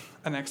not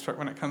an expert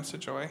when it comes to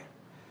joy,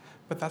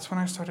 but that's when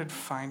I started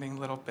finding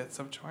little bits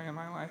of joy in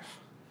my life.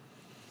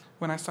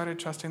 When I started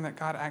trusting that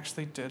God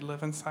actually did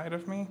live inside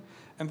of me,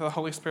 and the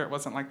Holy Spirit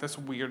wasn't like this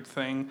weird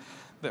thing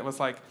that was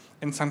like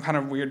in some kind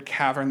of weird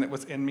cavern that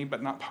was in me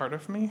but not part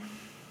of me,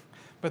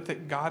 but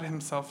that God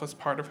himself was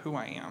part of who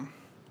I am.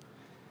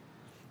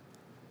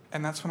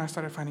 And that's when I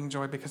started finding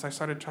joy, because I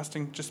started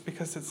trusting just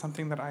because it's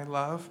something that I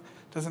love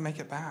doesn't make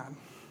it bad.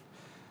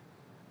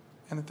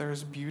 And that there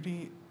is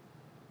beauty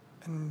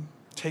in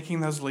taking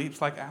those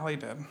leaps like Allie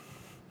did.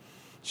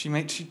 She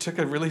took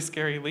a really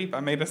scary leap. I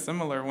made a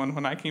similar one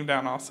when I came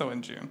down also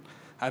in June.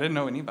 I didn't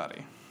know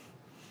anybody.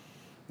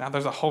 Now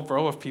there's a whole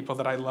row of people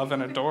that I love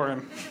and adore,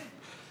 and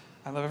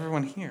I love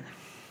everyone here.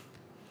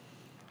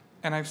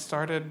 And I've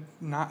started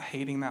not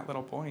hating that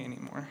little boy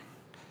anymore,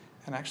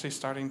 and actually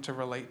starting to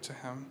relate to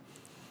him,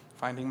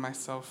 finding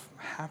myself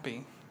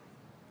happy,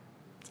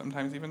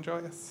 sometimes even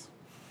joyous.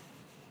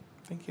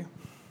 Thank you.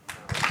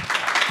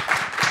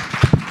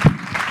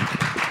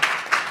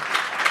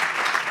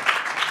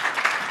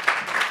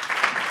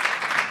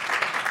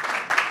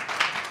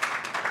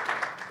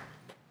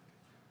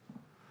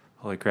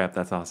 Holy crap,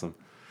 that's awesome.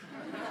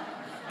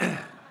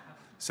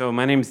 So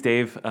my name's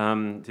Dave.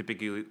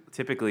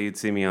 Typically you'd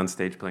see me on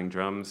stage playing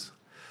drums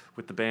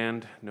with the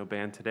band. No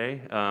band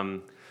today.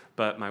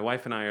 But my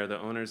wife and I are the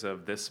owners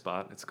of this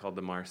spot. It's called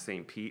the Mars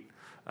St. Pete.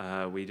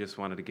 We just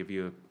wanted to give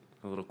you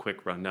a little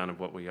quick rundown of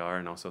what we are,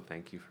 and also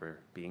thank you for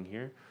being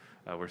here.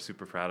 We're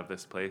super proud of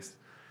this place.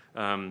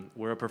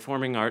 We're a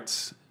performing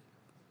arts...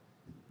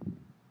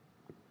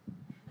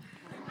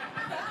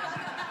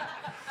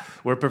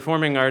 We're a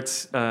performing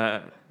arts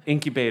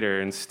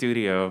incubator and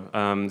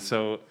studio.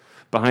 So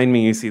behind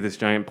me you see this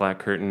giant black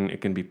curtain.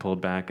 It can be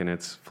pulled back, and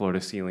it's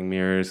floor-to-ceiling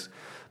mirrors.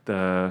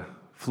 The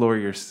floor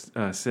you're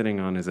sitting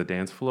on is a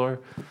dance floor.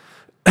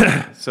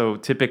 So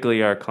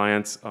typically our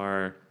clients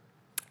are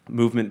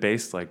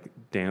movement-based, like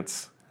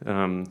dance.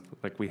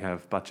 Like we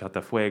have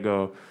Bachata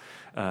Fuego,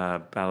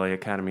 Ballet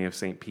Academy of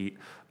St. Pete.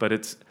 But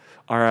it's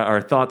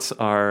our thoughts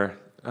are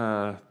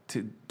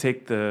to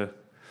take the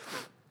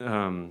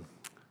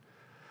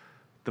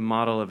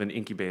model of an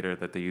incubator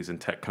that they use in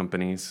tech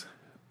companies,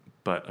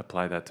 but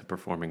apply that to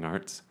performing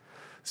arts.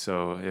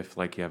 So if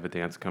like you have a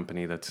dance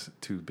company that's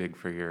too big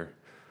for your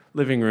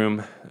living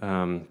room,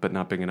 but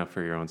not big enough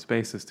for your own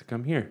spaces, to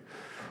come here.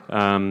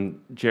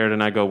 Jared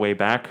and I go way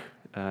back,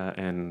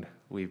 and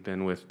we've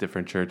been with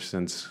Different Church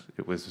since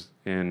it was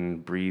in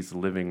Bree's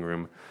living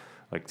room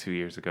like 2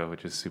 years ago,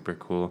 which is super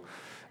cool.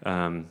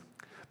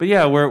 But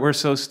yeah, we're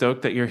so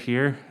stoked that you're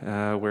here.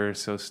 We're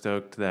so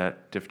stoked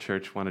that Diff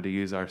Church wanted to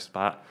use our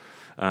spot.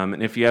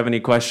 And if you have any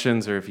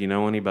questions, or if you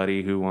know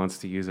anybody who wants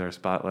to use our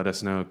spot, let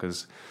us know,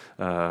 because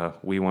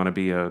we want to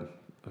be a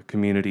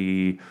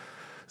community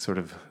sort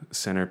of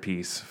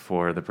centerpiece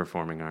for the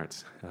performing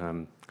arts.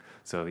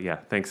 So yeah,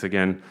 thanks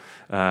again.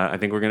 I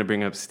think we're going to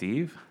bring up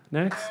Steve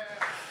next.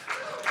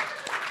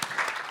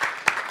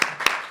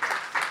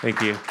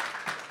 Thank you.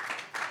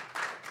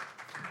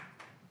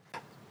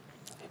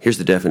 Here's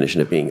the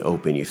definition of being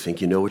open. You think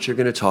you know what you're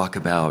going to talk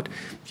about,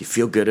 you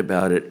feel good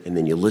about it, and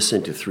then you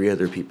listen to 3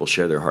 other people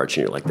share their hearts,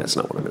 and you're like, that's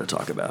not what I'm going to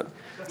talk about.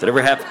 Does that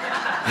ever happen?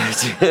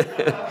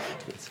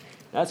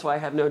 That's why I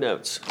have no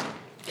notes.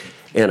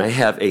 And I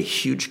have a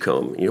huge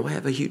comb. You know why I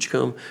have a huge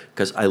comb?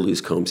 Because I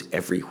lose combs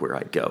everywhere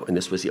I go, and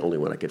this was the only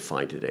one I could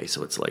find today,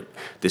 so it's like,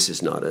 this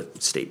is not a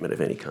statement of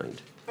any kind.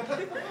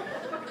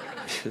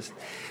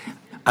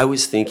 I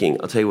was thinking,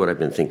 I'll tell you what I've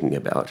been thinking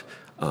about,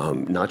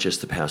 not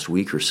just the past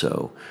week or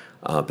so,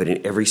 but in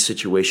every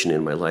situation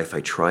in my life,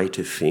 I try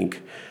to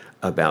think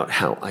about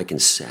how I can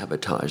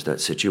sabotage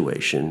that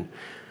situation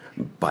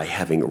by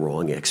having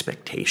wrong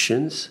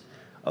expectations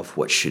of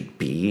what should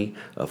be,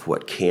 of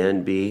what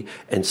can be.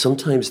 And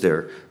sometimes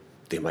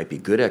they might be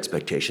good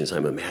expectations.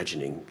 I'm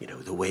imagining,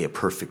 the way a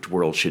perfect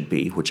world should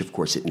be, which of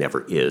course it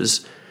never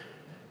is.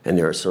 And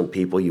there are some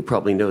people, you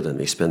probably know them,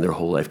 they spend their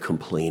whole life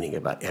complaining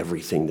about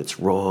everything that's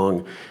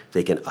wrong.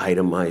 They can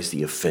itemize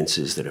the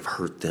offenses that have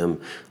hurt them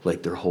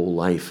like their whole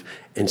life.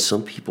 And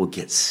some people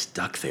get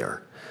stuck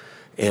there.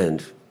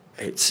 And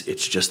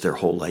it's just their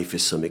whole life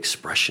is some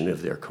expression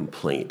of their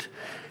complaint.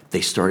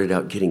 They started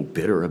out getting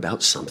bitter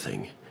about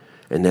something,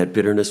 and that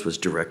bitterness was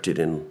directed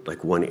in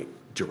like one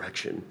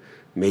direction.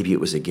 Maybe it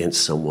was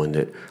against someone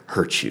that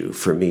hurt you.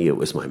 For me, it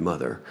was my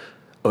mother.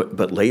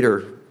 But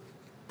later,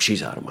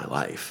 she's out of my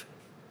life.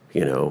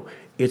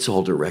 It's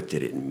all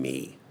directed at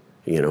me.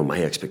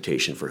 My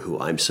expectation for who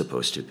I'm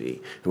supposed to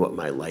be and what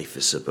my life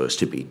is supposed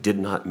to be did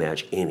not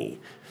match any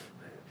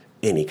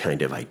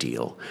kind of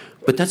ideal.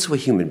 But that's the way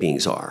human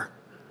beings are.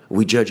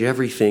 We judge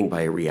everything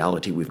by a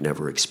reality we've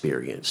never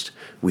experienced.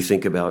 We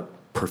think about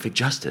perfect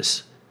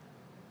justice.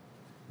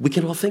 We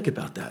can all think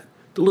about that.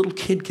 The little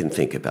kid can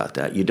think about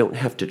that. You don't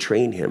have to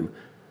train him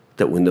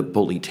that when the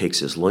bully takes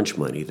his lunch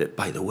money, that,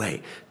 by the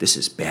way, this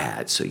is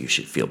bad, so you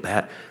should feel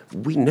bad.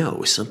 We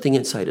know, something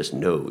inside us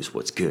knows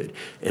what's good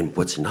and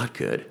what's not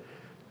good.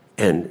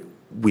 And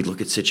we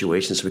look at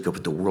situations and we go,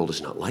 but the world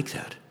is not like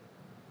that.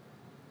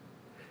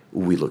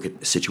 We look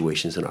at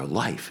situations in our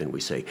life and we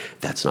say,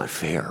 that's not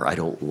fair. I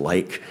don't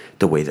like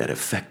the way that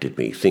affected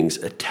me. Things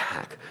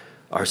attack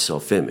our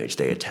self-image.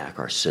 They attack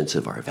our sense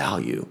of our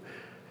value.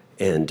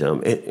 And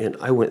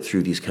I went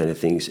through these kind of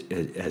things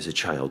as a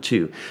child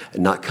too,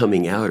 not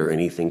coming out or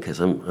anything because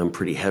I'm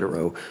pretty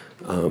hetero,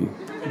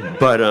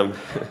 but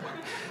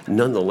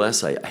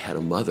nonetheless, I had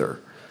a mother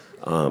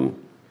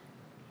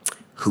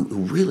who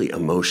really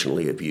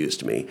emotionally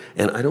abused me.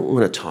 And I don't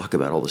want to talk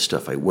about all the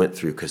stuff I went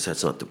through because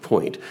that's not the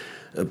point.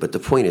 But the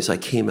point is I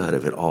came out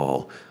of it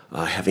all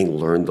having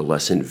learned the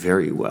lesson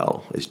very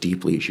well, as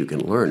deeply as you can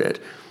learn it,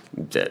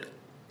 that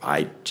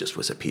I just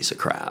was a piece of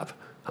crap.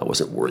 I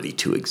wasn't worthy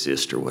to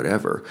exist or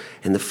whatever.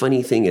 And the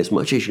funny thing, as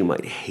much as you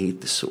might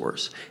hate the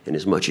source, and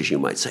as much as you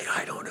might say,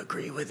 I don't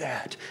agree with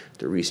that,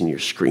 the reason you're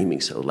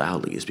screaming so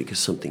loudly is because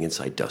something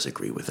inside does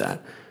agree with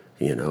that,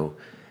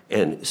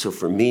 And so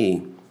for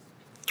me,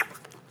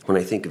 when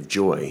I think of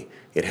joy,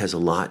 it has a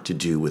lot to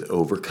do with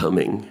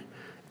overcoming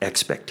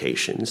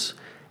expectations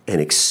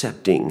and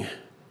accepting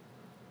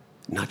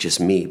not just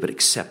me, but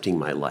accepting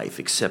my life,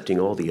 accepting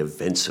all the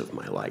events of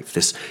my life,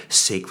 this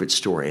sacred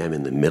story I'm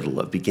in the middle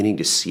of, beginning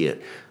to see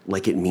it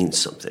like it means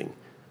something,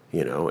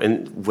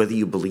 and whether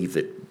you believe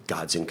that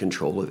God's in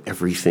control of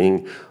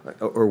everything,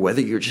 or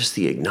whether you're just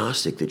the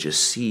agnostic that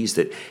just sees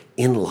that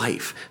in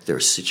life there are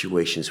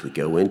situations we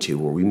go into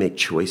where we make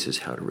choices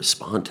how to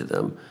respond to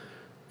them,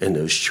 and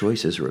those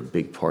choices are a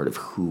big part of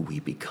who we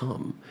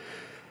become.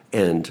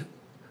 And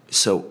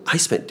so I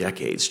spent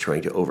decades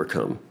trying to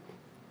overcome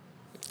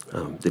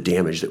the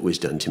damage that was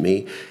done to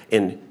me.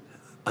 And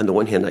on the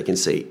one hand, I can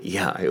say,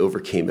 yeah, I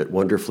overcame it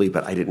wonderfully,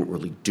 but I didn't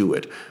really do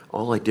it.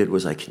 All I did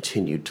was I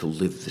continued to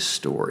live the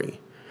story.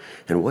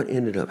 And what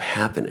ended up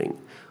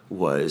happening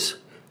was,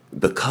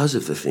 because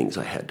of the things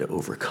I had to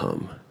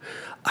overcome,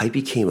 I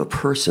became a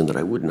person that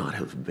I would not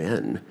have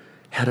been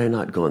had I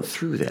not gone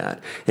through that.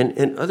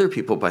 And other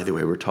people, by the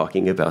way, were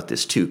talking about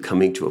this too,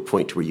 coming to a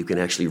point where you can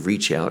actually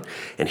reach out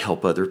and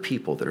help other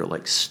people that are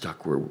like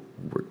stuck where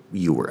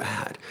you were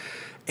at.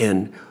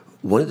 And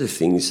one of the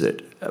things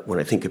that, when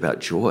I think about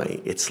joy,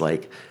 it's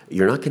like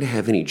you're not going to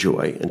have any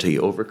joy until you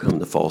overcome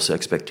the false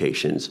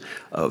expectations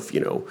of,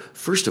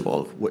 first of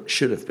all, what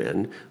should have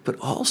been, but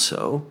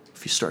also,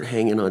 if you start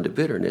hanging on to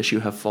bitterness, you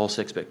have false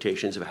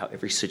expectations of how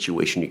every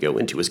situation you go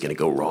into is going to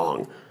go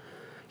wrong.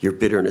 Your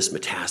bitterness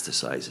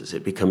metastasizes.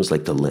 It becomes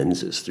like the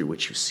lenses through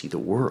which you see the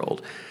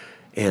world.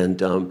 And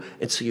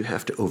so you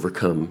have to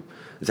overcome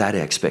that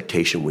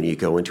expectation when you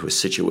go into a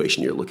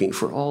situation. You're looking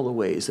for all the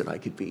ways that I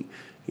could be,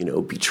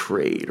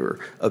 betrayed or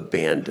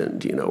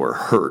abandoned, or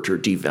hurt or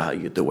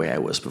devalued the way I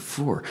was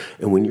before.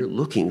 And when you're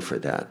looking for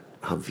that,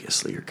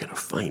 obviously you're going to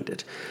find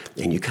it.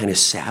 And you kind of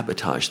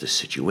sabotage the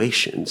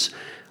situations.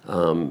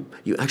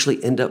 You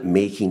actually end up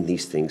making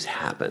these things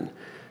happen.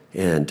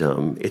 And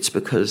it's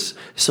because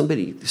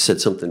somebody said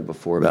something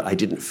before about I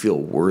didn't feel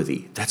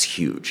worthy. That's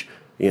huge.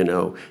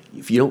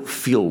 If you don't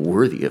feel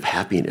worthy of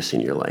happiness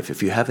in your life,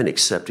 if you haven't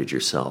accepted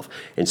yourself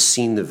and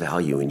seen the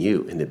value in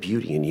you and the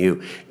beauty in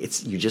you,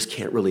 you just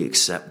can't really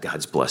accept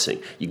God's blessing.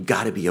 You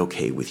got to be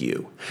okay with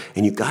you,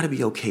 and you got to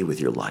be okay with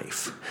your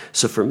life.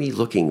 So for me,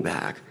 looking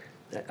back,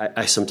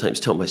 I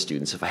sometimes tell my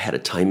students if I had a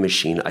time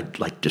machine,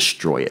 I'd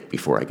destroy it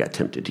before I got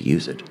tempted to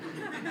use it,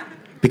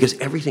 because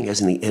everything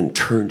has in the end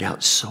turned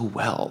out so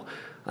well.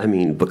 I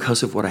mean,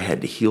 because of what I had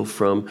to heal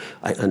from,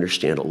 I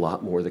understand a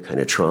lot more the kind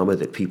of trauma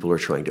that people are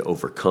trying to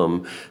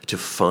overcome to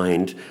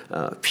find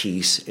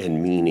peace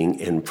and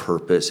meaning and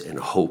purpose and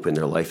hope in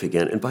their life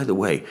again. And by the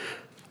way,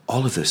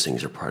 all of those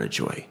things are part of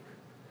joy.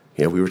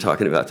 We were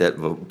talking about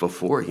that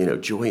before.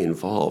 Joy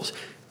involves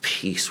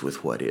peace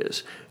with what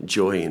is.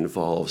 Joy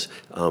involves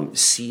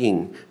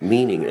seeing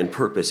meaning and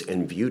purpose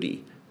and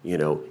beauty,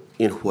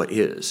 in what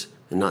is,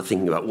 and not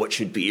thinking about what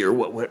should be or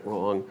what went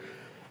wrong.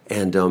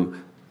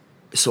 And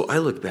so I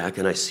look back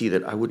and I see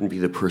that I wouldn't be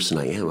the person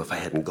I am if I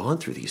hadn't gone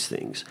through these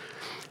things.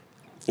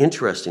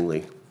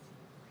 Interestingly,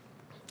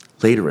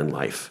 later in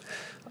life,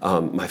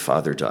 my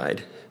father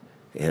died,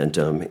 and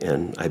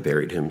I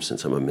buried him,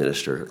 since I'm a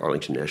minister, at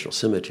Arlington National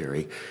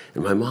Cemetery.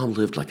 And my mom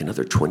lived like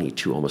another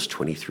 22, almost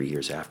 23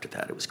 years after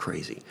that. It was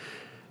crazy.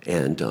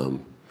 And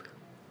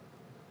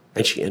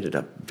she ended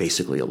up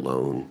basically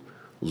alone,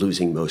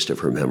 losing most of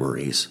her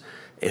memories.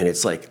 And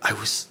it's like I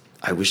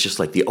was just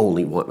like the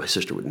only one. My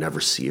sister would never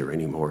see her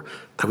anymore.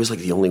 I was like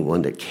the only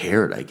one that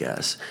cared, I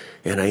guess.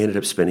 And I ended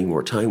up spending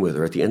more time with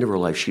her. At the end of her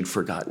life, she'd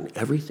forgotten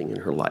everything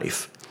in her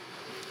life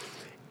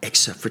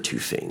except for two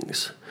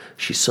things.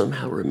 She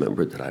somehow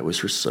remembered that I was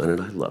her son and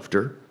I loved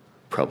her,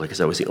 probably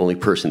because I was the only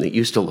person that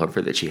used to love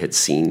her that she had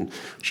seen.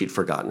 She'd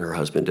forgotten her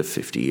husband of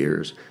 50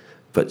 years.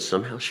 But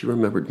somehow she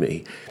remembered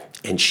me.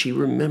 And she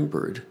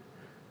remembered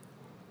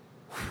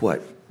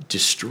what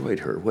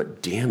destroyed her,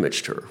 what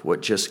damaged her,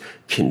 what just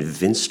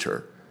convinced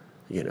her,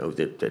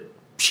 that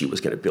she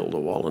was going to build a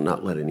wall and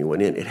not let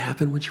anyone in. It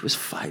happened when she was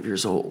 5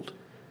 years old.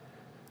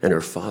 And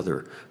her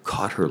father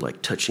caught her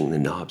like touching the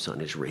knobs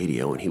on his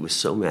radio, and he was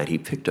so mad he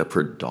picked up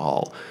her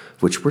doll,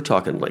 which we're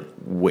talking like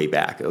way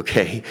back,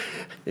 okay?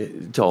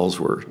 Dolls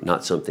were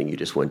not something you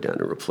just went down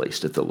and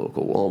replaced at the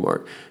local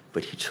Walmart.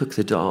 But he took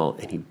the doll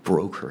and he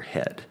broke her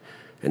head.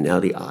 And now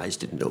the eyes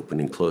didn't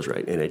open and close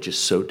right. And it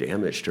just so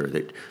damaged her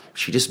that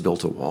she just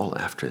built a wall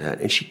after that.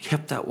 And she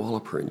kept that wall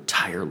up her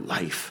entire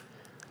life.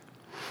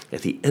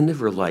 At the end of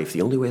her life,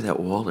 the only way that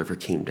wall ever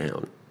came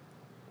down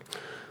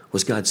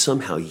was God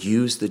somehow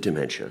used the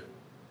dementia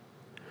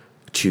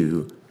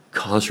to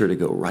cause her to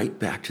go right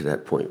back to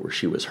that point where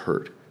she was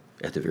hurt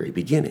at the very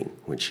beginning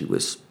when she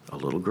was a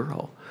little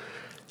girl.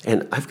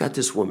 And I've got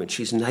this woman,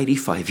 she's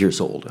 95 years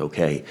old,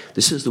 okay?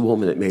 This is the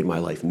woman that made my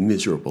life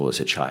miserable as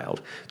a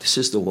child. This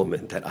is the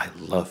woman that I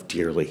love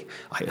dearly.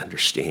 I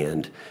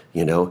understand,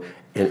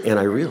 And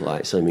I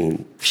realize,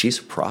 she's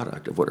a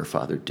product of what her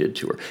father did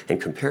to her. And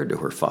compared to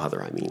her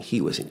father, he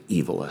was an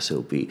evil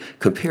SOB.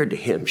 Compared to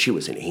him, she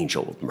was an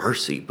angel of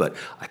mercy, but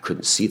I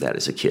couldn't see that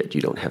as a kid.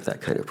 You don't have that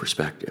kind of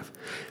perspective.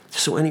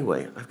 So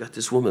anyway, I've got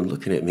this woman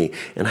looking at me,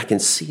 and I can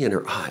see in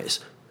her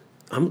eyes,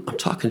 I'm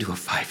talking to a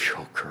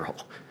 5-year-old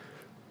girl.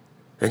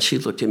 And she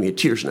looked at me with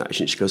tears in her eyes,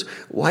 and she goes,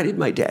 "Why did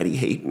my daddy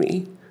hate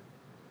me?"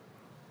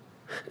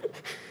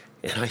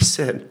 And I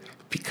said,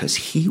 "Because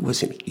he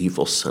was an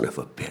evil son of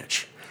a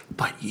bitch.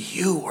 But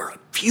you were a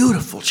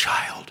beautiful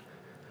child."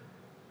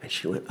 And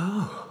she went,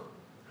 "Oh."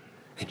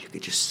 And you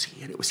could just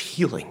see it. It was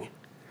healing.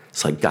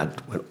 It's like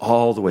God went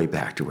all the way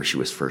back to where she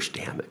was first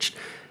damaged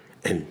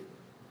and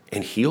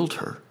healed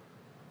her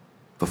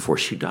before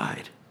she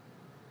died.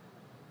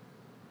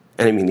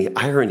 And the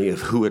irony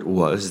of who it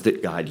was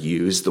that God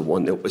used, the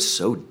one that was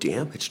so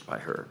damaged by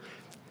her.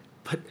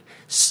 But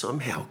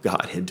somehow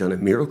God had done a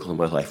miracle in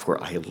my life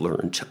where I had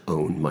learned to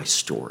own my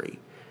story.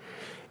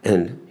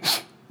 And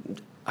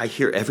I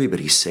hear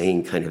everybody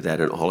saying kind of that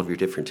in all of your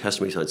different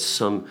testimonies. On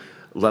some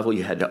level,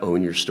 you had to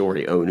own your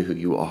story, own who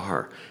you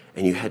are.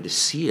 And you had to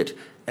see it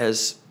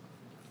as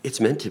it's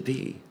meant to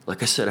be.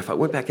 Like I said, if I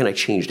went back and I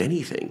changed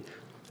anything,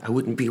 I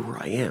wouldn't be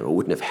where I am. It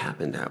wouldn't have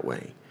happened that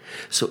way.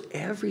 So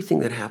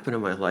everything that happened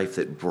in my life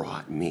that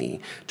brought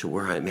me to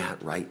where I'm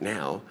at right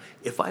now,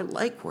 if I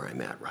like where I'm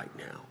at right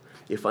now,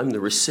 if I'm the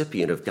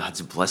recipient of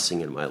God's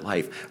blessing in my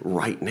life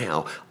right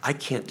now, I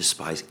can't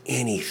despise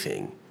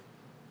anything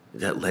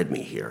that led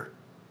me here.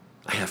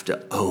 I have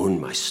to own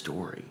my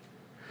story.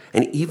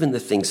 And even the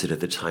things that at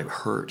the time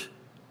hurt,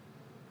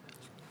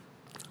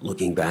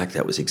 looking back,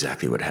 that was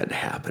exactly what had to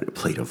happen. It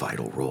played a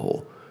vital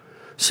role.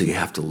 So you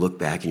have to look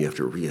back and you have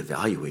to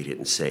reevaluate it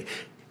and say,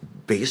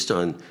 based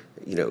on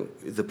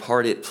the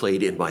part it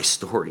played in my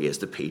story as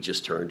the pages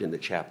turned and the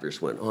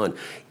chapters went on,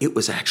 it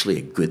was actually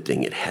a good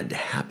thing. It had to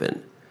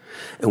happen.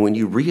 And when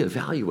you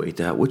reevaluate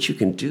that, what you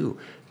can do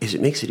is it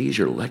makes it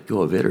easier to let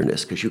go of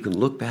bitterness, because you can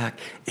look back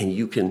and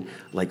you can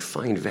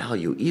find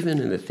value even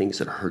in the things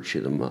that hurt you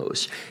the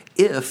most,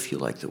 if you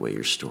like the way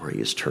your story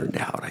is turned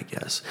out, I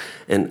guess.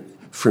 And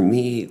for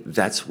me,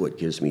 that's what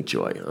gives me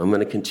joy. I'm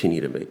going to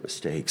continue to make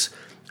mistakes.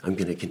 I'm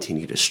going to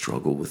continue to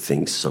struggle with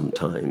things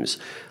sometimes.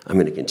 I'm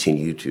going to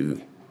continue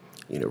to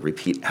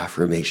repeat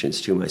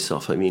affirmations to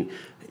myself.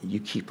 You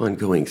keep on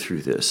going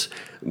through this.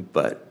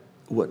 But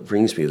what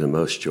brings me the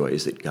most joy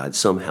is that God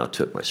somehow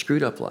took my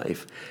screwed up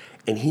life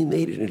and he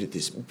made it into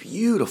this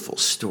beautiful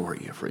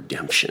story of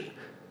redemption.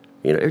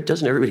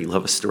 Doesn't everybody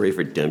love a story of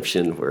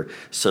redemption where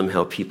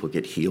somehow people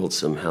get healed,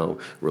 somehow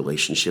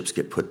relationships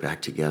get put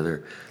back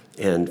together?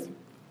 And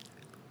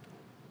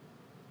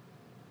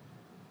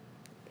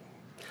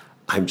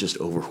I'm just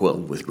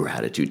overwhelmed with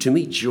gratitude. To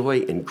me, joy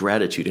and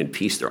gratitude and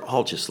peace, they're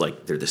all just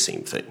they're the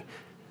same thing.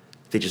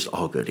 They just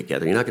all go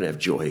together. You're not going to have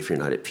joy if you're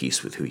not at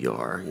peace with who you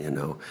are,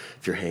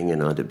 If you're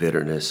hanging on to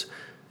bitterness,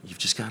 you've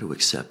just got to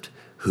accept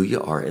who you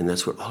are, and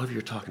that's what all of you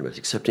are talking about, is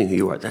accepting who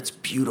you are. That's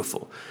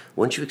beautiful.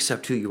 Once you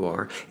accept who you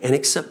are and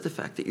accept the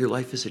fact that your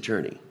life is a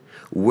journey,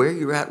 where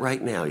you're at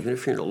right now, even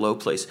if you're in a low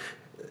place,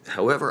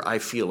 however I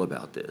feel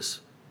about this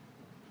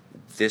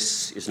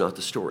is not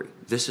the story.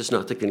 This is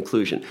not the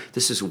conclusion.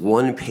 This is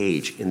one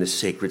page in the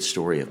sacred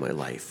story of my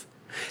life.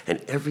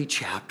 And every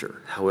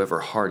chapter,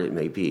 however hard it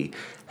may be,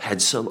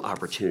 had some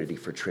opportunity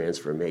for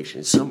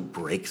transformation, some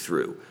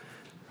breakthrough,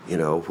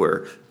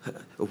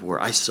 where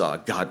I saw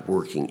God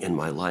working in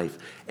my life.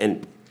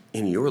 And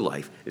in your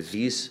life,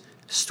 these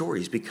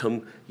stories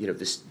become,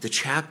 the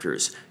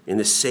chapters in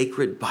the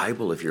sacred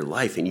Bible of your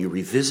life, and you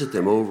revisit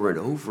them over and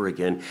over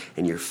again,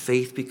 and your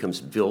faith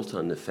becomes built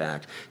on the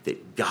fact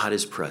that God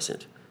is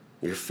present.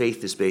 Your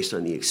faith is based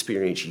on the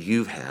experience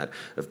you've had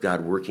of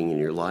God working in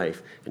your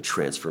life and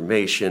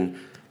transformation.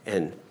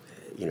 And,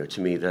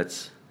 to me,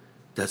 that's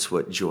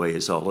what joy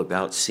is all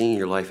about, seeing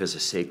your life as a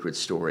sacred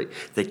story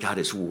that God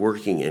is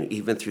working in,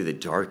 even through the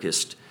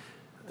darkest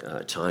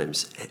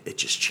times. It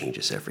just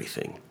changes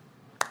everything.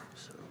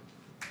 So.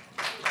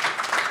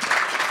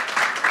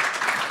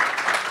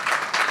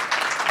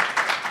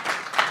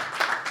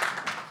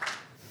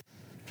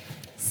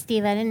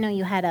 Steve, I didn't know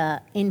you had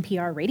a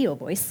NPR radio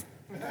voice.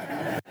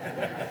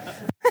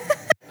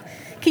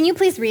 Can you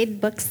please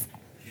read books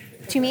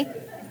to me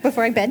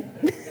before I bed?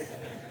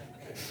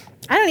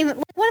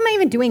 What am I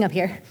even doing up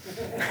here?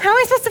 How am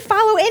I supposed to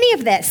follow any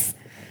of this?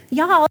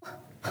 Y'all,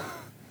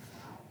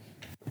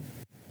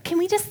 can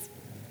we just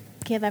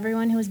give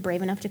everyone who was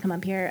brave enough to come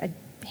up here a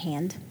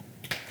hand?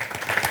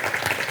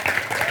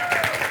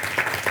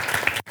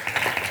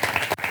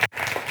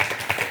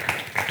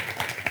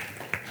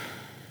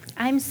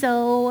 I'm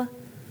so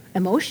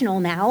emotional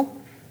now,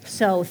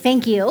 so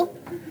thank you.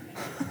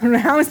 I don't know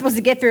how I'm supposed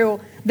to get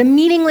through the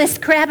meaningless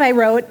crap I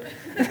wrote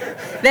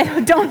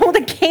that don't hold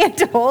a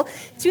candle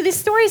to the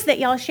stories that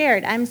y'all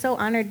shared. I'm so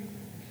honored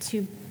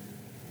to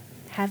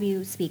have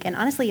you speak. And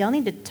honestly, y'all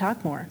need to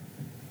talk more.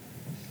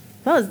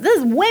 This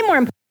is way more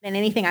important than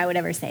anything I would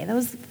ever say. That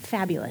was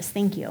fabulous.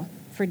 Thank you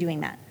for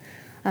doing that.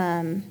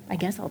 I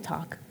guess I'll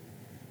talk.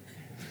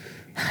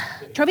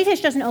 Trophy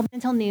Fish doesn't open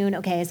until noon.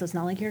 Okay, so it's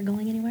not like you're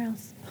going anywhere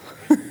else.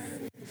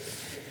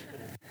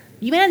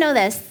 You may not know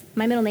this.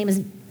 My middle name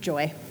is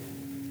Joy.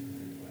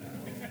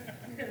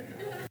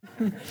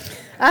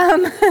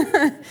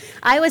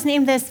 I was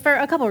named this for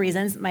a couple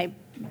reasons.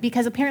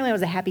 Because apparently I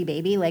was a happy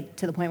baby,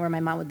 to the point where my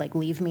mom would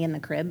leave me in the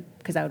crib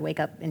because I would wake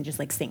up and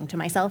just sing to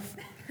myself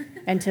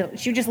until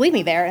she would just leave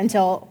me there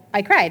until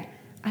I cried.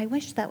 I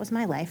wish that was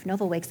my life.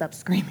 Nova wakes up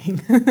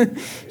screaming.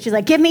 She's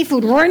like, "Give me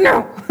food." Or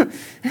no.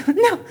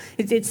 No.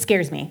 It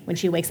scares me when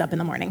she wakes up in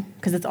the morning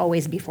because it's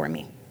always before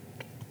me.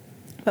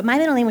 But my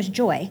middle name was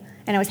Joy,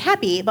 and I was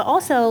happy, but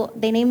also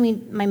they named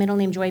me my middle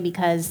name Joy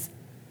because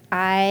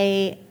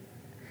I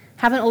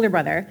have an older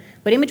brother,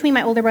 but in between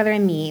my older brother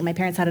and me, my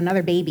parents had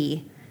another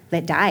baby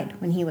that died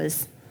when he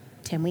was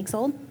 10 weeks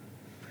old.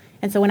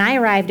 And so when I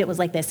arrived, it was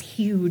this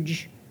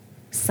huge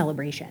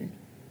celebration.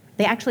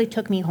 They actually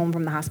took me home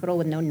from the hospital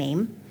with no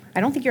name.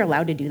 I don't think you're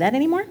allowed to do that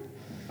anymore.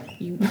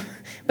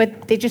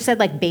 But they just said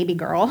baby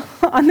girl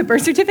on the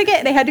birth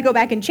certificate. They had to go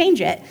back and change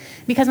it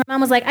because my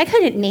mom was like, "I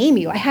couldn't name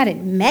you. I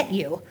hadn't met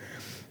you."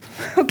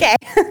 Okay.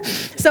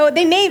 So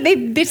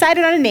they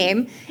decided on a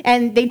name,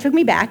 and they took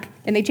me back,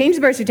 and they changed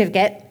the birth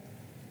certificate.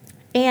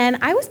 And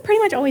I was pretty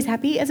much always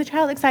happy as a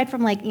child, aside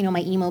from my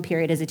emo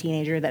period as a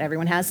teenager that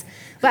everyone has.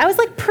 But I was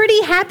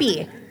pretty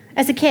happy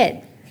as a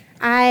kid.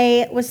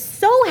 I was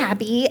so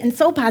happy and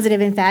so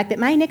positive, in fact, that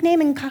my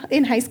nickname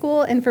in high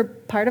school and for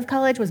part of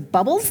college was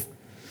Bubbles.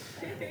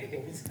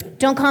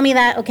 Don't call me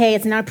that, okay?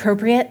 It's not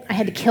appropriate. I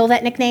had to kill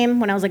that nickname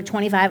when I was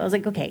 25. I was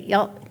like, okay,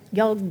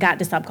 y'all got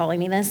to stop calling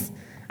me this.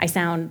 I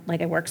sound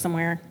like I work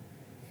somewhere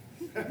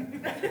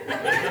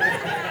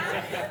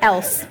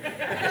else.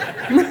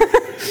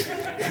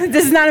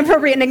 This is not an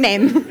appropriate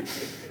nickname.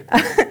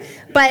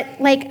 But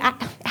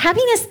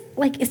happiness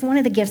is one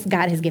of the gifts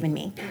God has given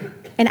me,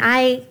 and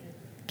I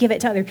give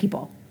it to other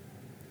people.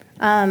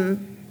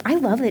 I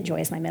love that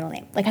Joy is my middle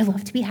name. I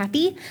love to be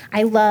happy.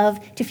 I love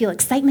to feel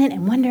excitement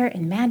and wonder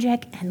and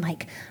magic, and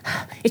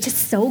it's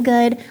just so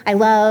good. I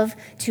love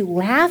to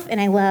laugh,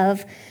 and I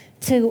love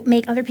to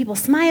make other people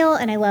smile,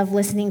 and I love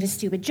listening to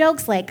stupid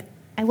jokes.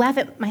 I laugh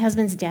at my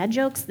husband's dad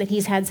jokes that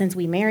he's had since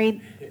we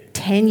married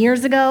 10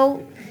 years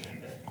ago.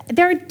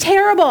 They're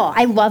terrible.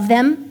 I love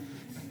them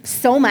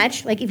so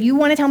much. If you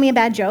want to tell me a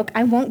bad joke,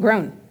 I won't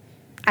groan.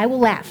 I will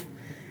laugh.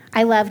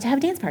 I love to have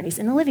dance parties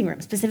in the living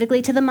room,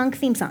 specifically to the Monk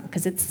theme song,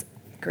 because it's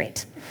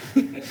great.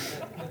 The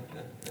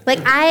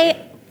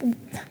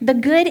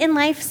good in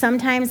life,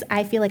 sometimes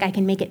I feel I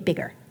can make it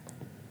bigger.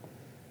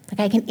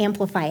 I can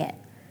amplify it,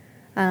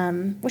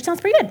 which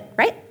sounds pretty good,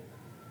 right?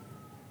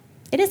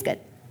 It is good.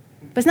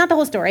 But it's not the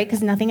whole story,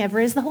 because nothing ever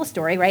is the whole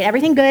story, right?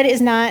 Everything good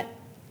is not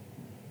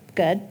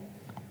good,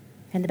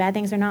 and the bad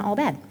things are not all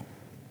bad.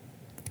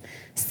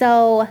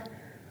 So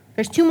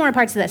there's two more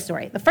parts to that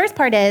story. The first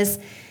part is,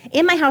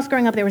 in my house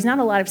growing up, there was not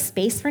a lot of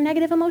space for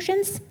negative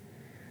emotions,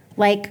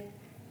 like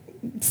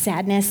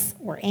sadness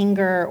or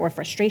anger or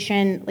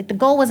frustration. The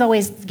goal was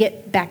always to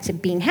get back to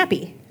being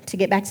happy, to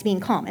get back to being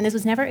calm. And this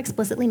was never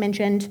explicitly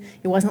mentioned.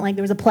 It wasn't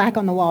there was a plaque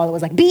on the wall that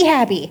was be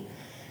happy.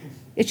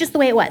 It's just the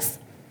way it was.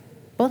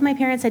 Both my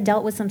parents had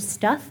dealt with some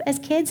stuff as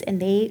kids,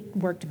 and they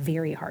worked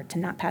very hard to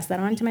not pass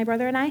that on to my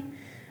brother and I.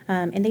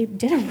 And they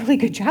did a really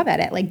good job at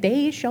it.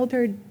 They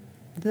sheltered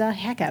the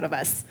heck out of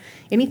us.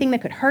 Anything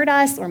that could hurt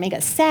us or make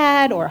us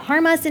sad or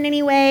harm us in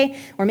any way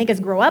or make us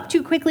grow up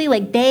too quickly,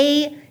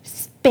 they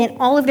spent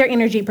all of their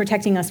energy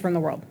protecting us from the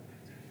world,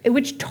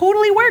 which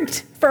totally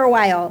worked for a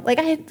while.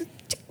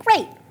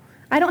 Great.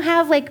 I don't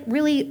have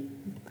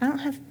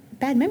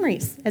bad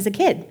memories as a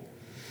kid.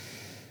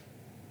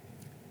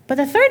 But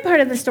the third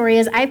part of the story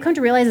is I've come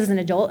to realize as an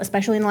adult,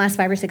 especially in the last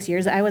 5 or 6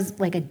 years, I was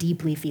like a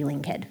deeply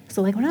feeling kid.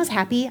 So like when I was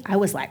happy, I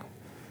was like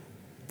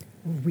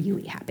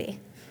really happy.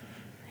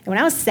 And when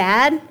I was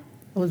sad,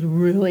 I was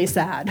really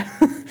sad.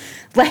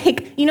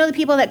 Like, you know the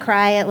people that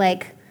cry at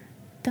like,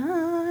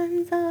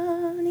 Dawn's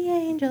on the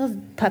Angels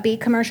puppy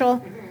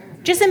commercial?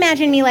 Just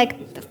imagine me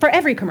like for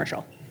every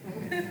commercial.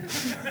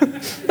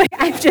 Like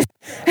I just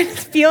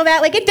feel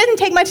that, like it doesn't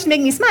take much to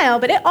make me smile,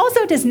 but it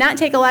also does not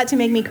take a lot to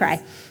make me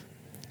cry.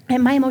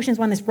 And my emotions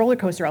were on this roller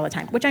coaster all the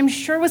time, which I'm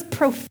sure was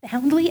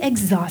profoundly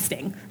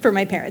exhausting for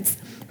my parents,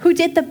 who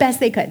did the best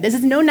they could. This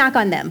is no knock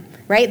on them,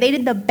 right? They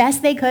did the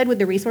best they could with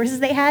the resources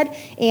they had,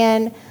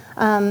 and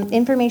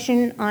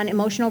information on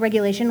emotional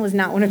regulation was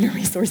not one of the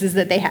resources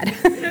that they had.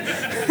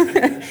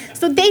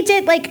 So they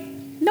did, like,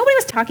 nobody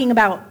was talking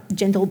about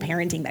gentle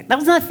parenting back. That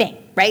was not a thing,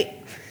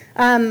 right?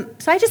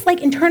 So I just, like,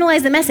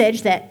 internalized the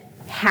message that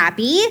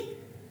happy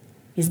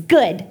is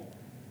good,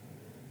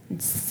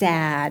 and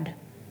sad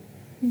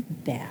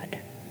bad.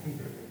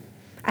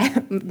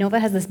 Nova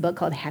has this book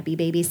called Happy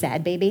Baby,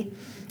 Sad Baby.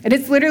 And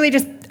it's literally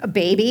just a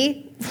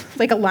baby,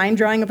 like a line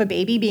drawing of a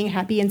baby being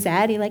happy and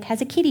sad. He like has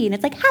a kitty and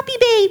it's like, happy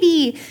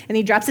baby. And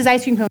he drops his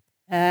ice cream cone,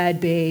 sad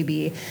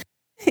baby.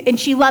 And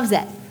she loves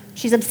it.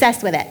 She's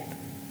obsessed with it.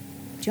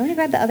 Do you want to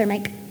grab the other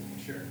mic?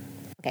 Sure.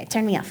 Okay,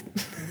 turn me off.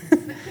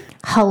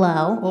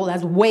 Hello. Oh,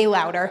 that's way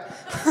louder.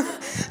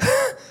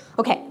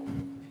 Okay.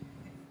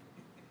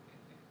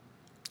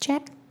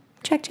 Check.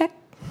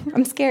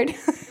 I'm scared.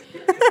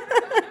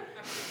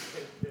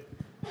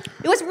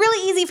 It was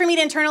really easy for me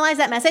to internalize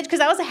that message because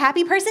I was a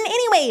happy person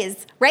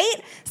anyways, right?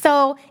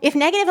 So if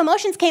negative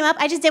emotions came up,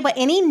 I just did what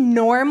any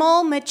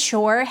normal,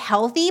 mature,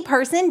 healthy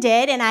person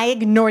did, and I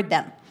ignored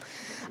them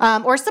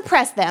or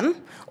suppressed them,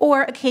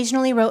 or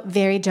occasionally wrote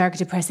very dark,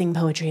 depressing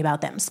poetry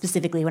about them,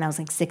 specifically when I was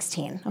like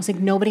 16. I was like,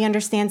 nobody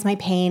understands my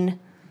pain.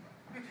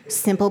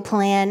 Simple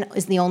Plan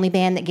is the only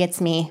band that gets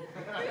me.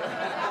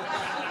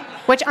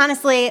 Which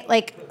honestly,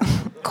 like,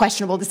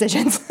 questionable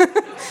decisions.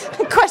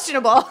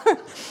 Questionable.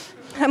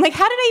 I'm like,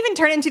 how did I even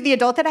turn into the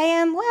adult that I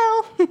am?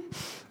 Well,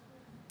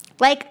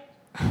 like,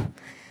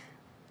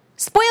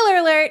 spoiler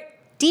alert,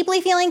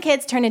 deeply feeling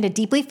kids turn into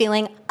deeply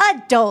feeling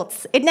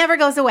adults. It never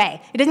goes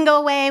away. It didn't go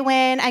away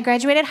when I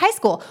graduated high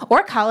school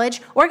or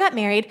college or got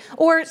married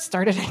or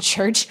started a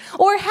church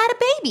or had a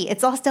baby.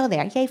 It's all still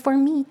there. Yay for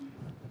me.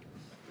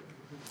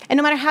 And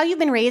no matter how you've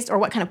been raised or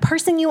what kind of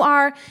person you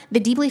are, the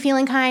deeply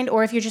feeling kind,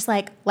 or if you're just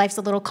like, life's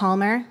a little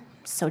calmer,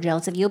 so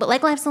jealous of you, but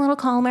like life's a little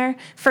calmer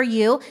for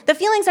you, the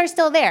feelings are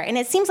still there. And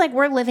it seems like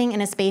we're living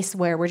in a space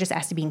where we're just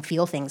asked to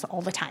feel things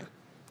all the time,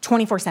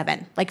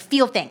 24/7. Like,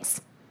 feel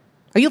things.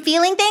 Are you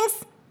feeling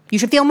things? You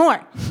should feel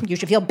more. You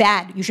should feel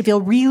bad. You should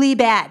feel really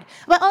bad.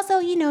 But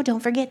also,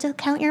 don't forget to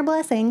count your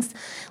blessings.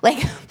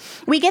 Like,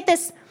 we get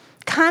this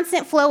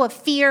constant flow of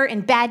fear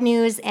and bad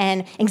news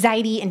and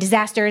anxiety and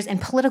disasters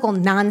and political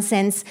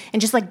nonsense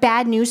and just like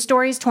bad news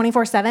stories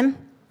 24/7.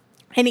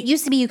 And it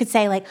used to be you could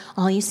say like,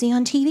 all you see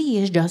on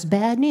TV is just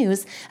bad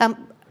news. Do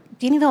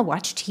you even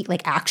watch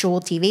like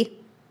actual TV?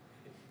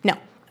 No.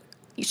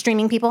 You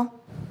streaming people?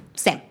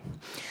 Same.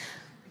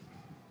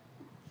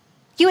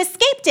 You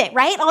escaped it,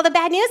 right? All the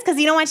bad news because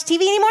you don't watch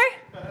TV anymore?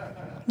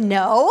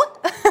 No.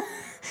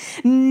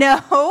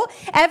 No.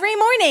 Every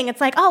morning, it's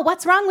like, oh,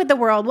 what's wrong with the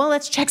world? Well,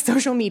 let's check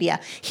social media.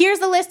 Here's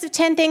a list of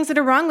 10 things that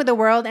are wrong with the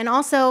world, and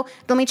also,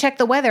 let me check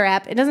the weather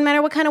app. It doesn't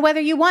matter what kind of weather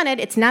you wanted.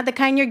 It's not the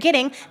kind you're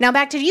getting. Now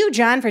back to you,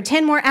 John, for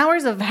 10 more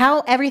hours of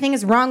how everything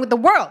is wrong with the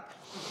world.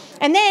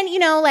 And then,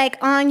 like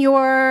on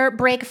your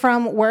break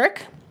from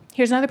work,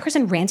 here's another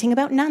person ranting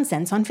about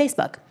nonsense on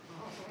Facebook.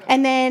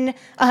 And then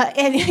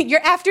your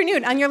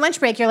afternoon, on your lunch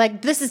break, you're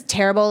like, this is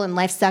terrible and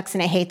life sucks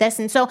and I hate this.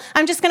 And so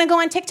I'm just going to go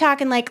on TikTok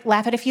and like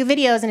laugh at a few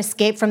videos and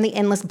escape from the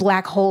endless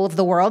black hole of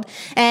the world.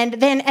 And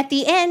then at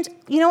the end,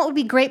 you know what would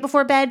be great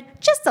before bed?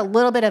 Just a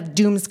little bit of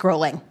doom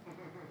scrolling.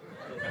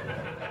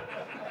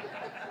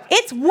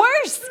 It's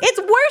worse. It's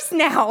worse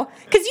now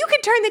because you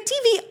can turn the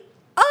TV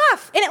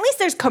off and at least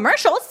there's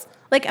commercials.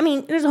 Like, I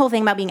mean, there's a whole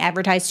thing about being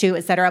advertised to,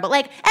 et cetera. But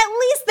like, at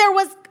least there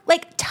was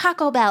like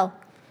Taco Bell.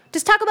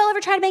 Does Taco Bell ever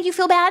try to make you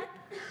feel bad?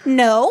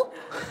 No.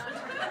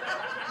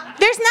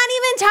 There's not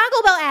even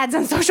Taco Bell ads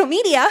on social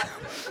media.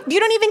 You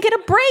don't even get a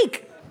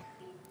break.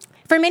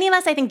 For many of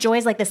us, I think joy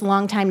is like this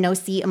long time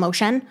no-see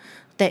emotion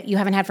that you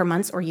haven't had for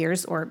months or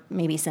years or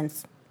maybe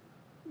since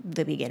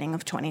the beginning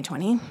of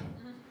 2020.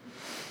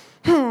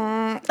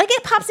 Like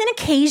it pops in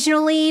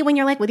occasionally when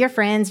you're like with your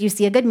friends, you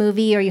see a good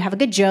movie or you have a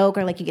good joke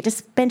or like you get to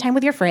spend time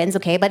with your friends,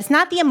 okay? But it's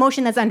not the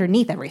emotion that's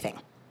underneath everything.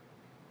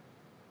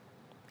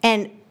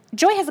 And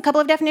joy has a couple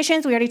of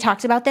definitions. We already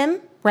talked about them,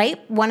 right?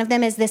 One of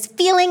them is this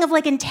feeling of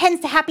like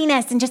intense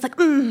happiness and just like,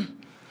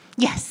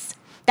 yes,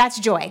 that's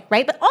joy,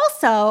 right? But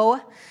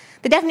also,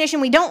 the definition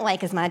we don't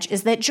like as much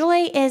is that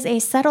joy is a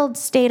settled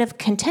state of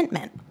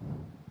contentment,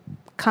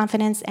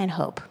 confidence, and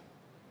hope.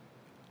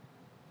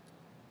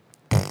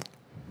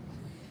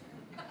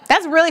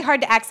 That's really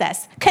hard to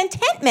access.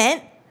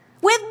 Contentment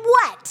with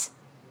what?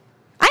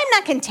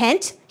 not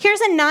content.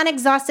 Here's a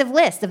non-exhaustive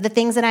list of the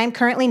things that I'm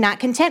currently not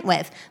content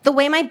with. The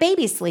way my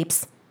baby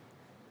sleeps.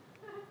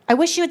 I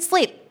wish she would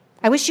sleep.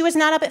 I wish she was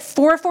not up at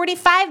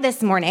 4:45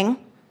 this morning.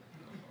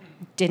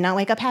 Did not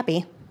wake up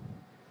happy.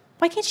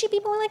 Why can't she be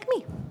more like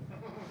me?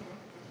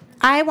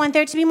 I want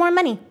there to be more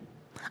money.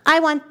 I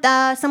want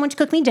someone to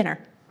cook me dinner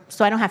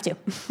so I don't have to.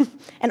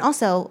 And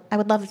also, I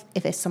would love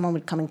if someone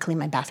would come and clean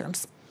my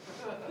bathrooms.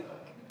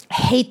 I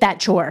hate that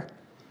chore.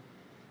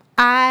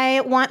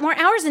 I want more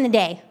hours in a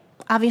day,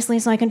 obviously,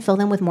 so I can fill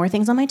them with more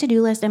things on my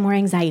to-do list and more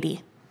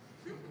anxiety.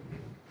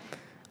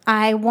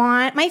 I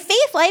want my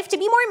faith life to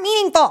be more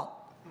meaningful.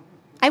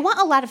 I want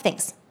a lot of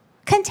things.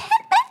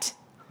 Contentment?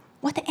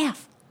 What the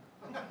F?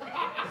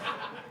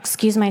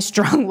 Excuse my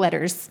strong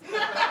letters.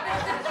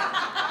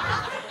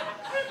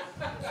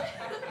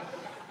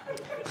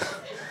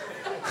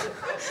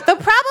 The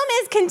problem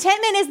is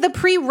contentment is the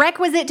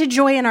prerequisite to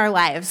joy in our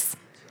lives.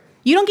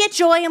 You don't get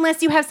joy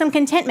unless you have some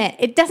contentment.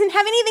 It doesn't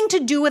have anything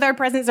to do with our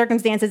present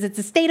circumstances. It's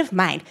a state of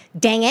mind.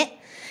 Dang it.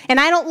 And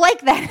I don't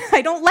like that.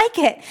 I don't like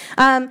it.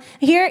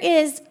 Here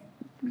is,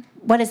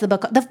 what is the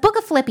book? The book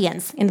of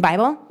Philippians in the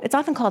Bible. It's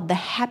often called the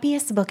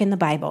happiest book in the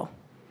Bible.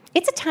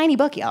 It's a tiny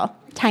book, y'all.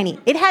 Tiny.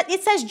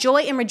 It says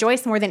joy and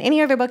rejoice more than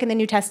any other book in the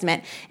New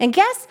Testament. And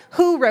guess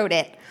who wrote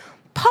it?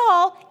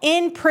 Paul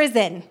in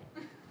prison.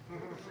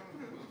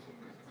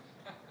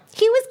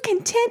 He was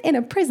content in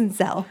a prison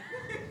cell.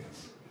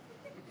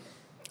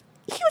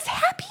 He was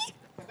happy.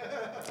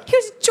 He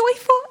was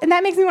joyful. And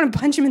that makes me want to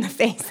punch him in the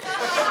face.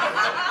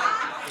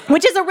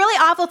 Which is a really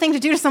awful thing to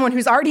do to someone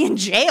who's already in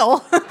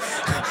jail.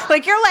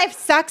 Like, your life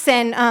sucks,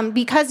 and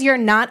because you're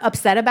not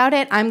upset about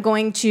it, I'm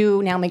going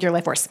to now make your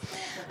life worse.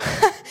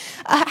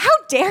 How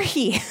dare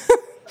he?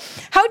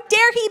 How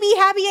dare he be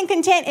happy and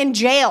content in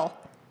jail?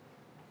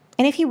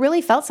 And if he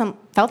really felt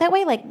that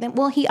way,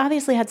 well, he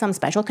obviously had some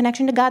special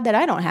connection to God that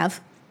I don't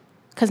have.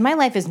 Because my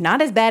life is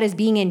not as bad as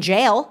being in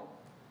jail,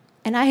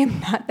 and I am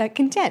not that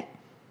content.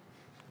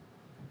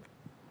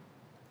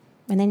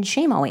 And then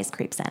shame always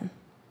creeps in,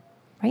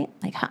 right?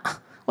 Like,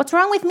 what's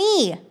wrong with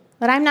me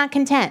that I'm not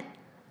content?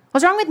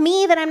 What's wrong with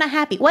me that I'm not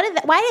happy?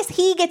 Why does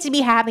he get to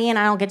be happy and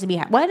I don't get to be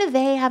happy? Why do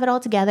they have it all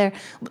together?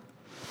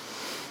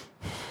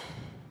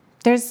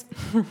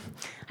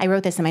 I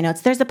wrote this in my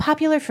notes. There's a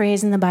popular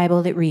phrase in the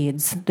Bible that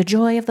reads, "The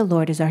joy of the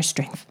Lord is our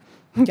strength."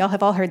 Y'all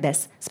have all heard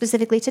this,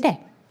 specifically today.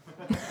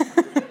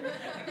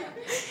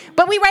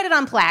 But we write it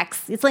on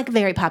plaques. It's like a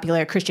very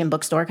popular Christian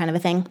bookstore kind of a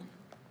thing.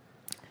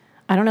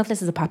 I don't know if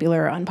this is a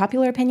popular or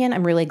unpopular opinion.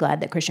 I'm really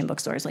glad that Christian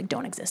bookstores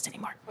don't exist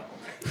anymore.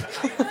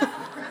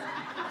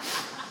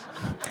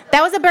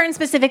 That was a burn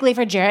specifically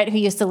for Jarrett, who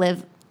used to work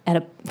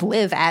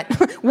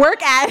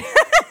at.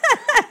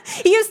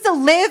 He used to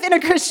live in a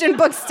Christian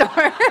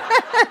bookstore.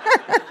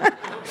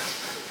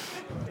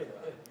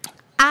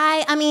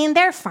 I mean,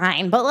 they're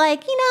fine, but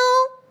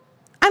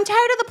I'm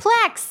tired of the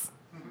plaques.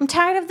 I'm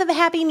tired of the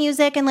happy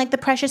music and the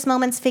precious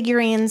moments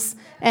figurines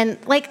and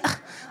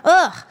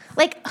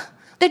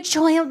the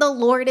joy of the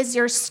Lord is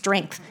your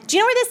strength. Do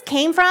you know where this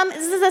came from?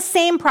 This is the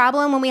same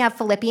problem when we have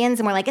Philippians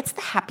and we're like, it's the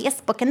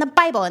happiest book in the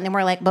Bible. And then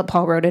we're like, but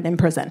Paul wrote it in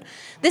prison.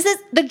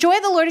 The joy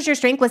of the Lord is your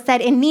strength was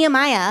said in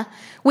Nehemiah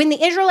when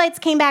the Israelites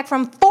came back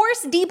from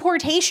forced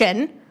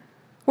deportation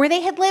where they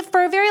had lived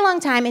for a very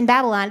long time in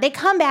Babylon. They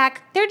come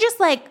back, they're just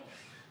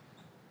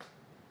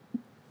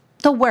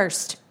the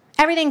worst.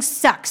 Everything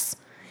sucks.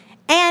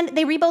 And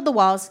they rebuild the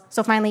walls,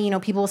 so finally,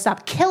 people will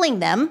stop killing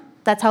them.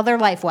 That's how their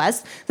life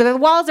was. So the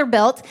walls are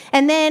built,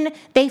 and then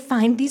they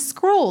find these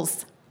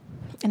scrolls.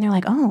 And they're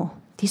like, oh,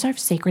 these are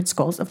sacred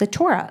scrolls of the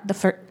Torah, the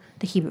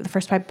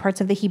first five parts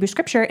of the Hebrew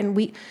scripture, and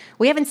we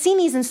haven't seen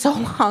these in so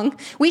long.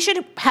 We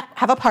should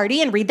have a party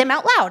and read them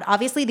out loud.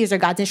 Obviously, these are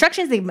God's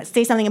instructions. They must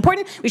say something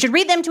important. We should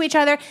read them to each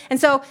other.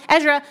 And so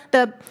Ezra,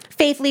 the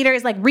faith leader,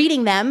 is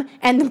reading them,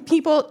 and the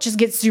people just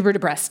get super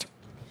depressed.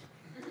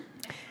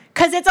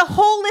 Because it's a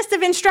whole list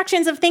of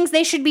instructions of things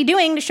they should be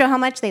doing to show how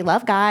much they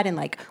love God and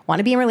want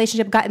to be in a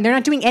relationship with God. And they're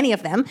not doing any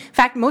of them. In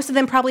fact, most of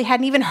them probably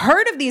hadn't even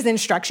heard of these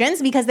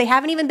instructions because they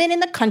haven't even been in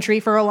the country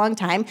for a long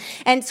time.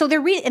 And so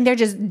they're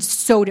just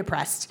so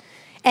depressed.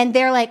 And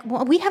they're like,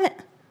 well, we haven't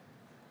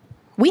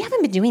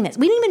been doing this.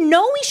 We didn't even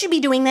know we should be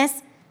doing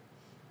this.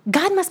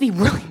 God must be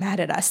really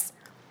mad at us.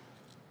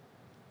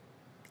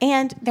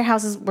 And their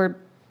houses were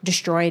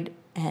destroyed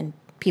and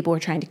people were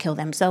trying to kill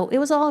them. So it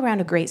was all around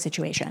a great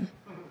situation.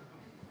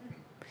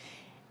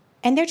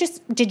 And they're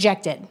just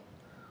dejected. And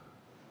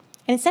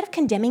instead of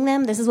condemning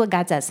them, this is what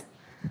God says.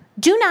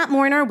 Do not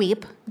mourn or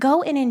weep.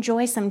 Go and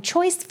enjoy some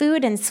choice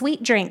food and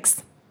sweet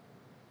drinks.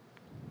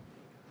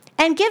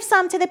 And give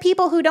some to the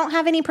people who don't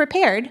have any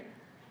prepared.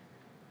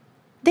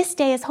 This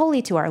day is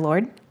holy to our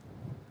Lord.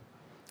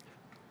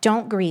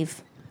 Don't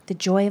grieve. The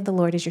joy of the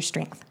Lord is your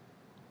strength.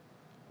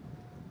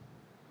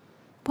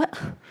 What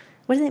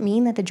does it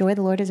mean that the joy of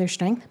the Lord is our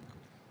strength?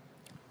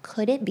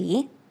 Could it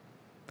be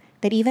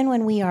that even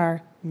when we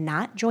are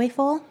not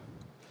joyful,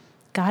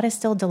 God is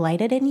still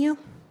delighted in you?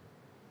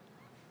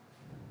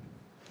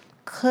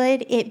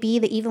 Could it be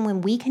that even when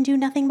we can do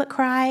nothing but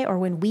cry, or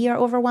when we are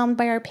overwhelmed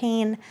by our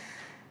pain,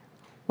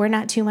 we're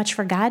not too much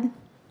for God?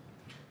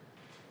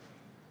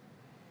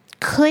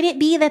 Could it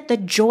be that the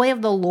joy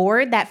of the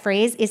Lord, that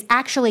phrase, is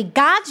actually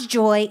God's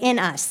joy in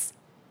us?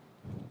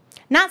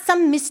 Not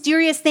some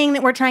mysterious thing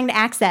that we're trying to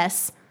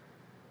access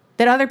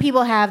that other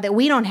people have that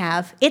we don't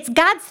have. It's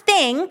God's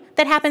thing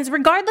that happens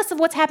regardless of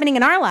what's happening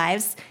in our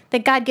lives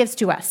that God gives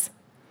to us,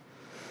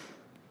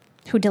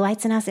 who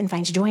delights in us and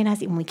finds joy in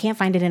us even when we can't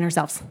find it in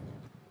ourselves.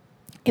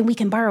 And we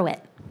can borrow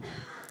it.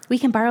 We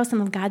can borrow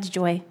some of God's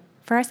joy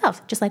for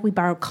ourselves, just like we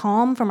borrow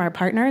calm from our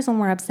partners when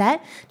we're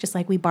upset, just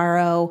like we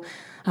borrow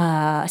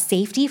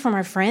safety from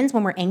our friends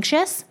when we're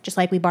anxious, just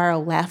like we borrow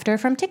laughter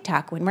from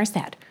TikTok when we're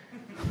sad.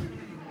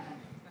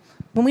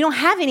 When we don't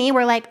have any,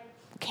 we're like,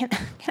 can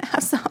I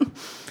have some?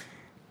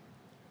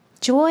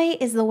 Joy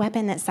is the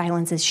weapon that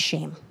silences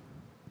shame.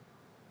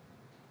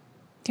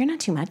 You're not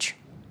too much.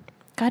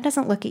 God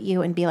doesn't look at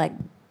you and be like,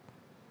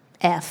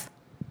 F.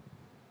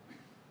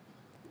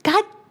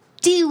 God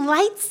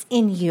delights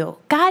in you.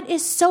 God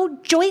is so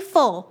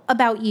joyful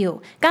about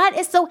you. God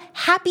is so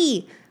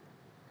happy.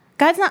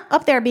 God's not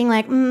up there being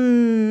like,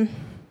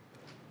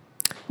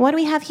 what do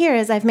we have here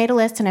is I've made a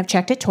list and I've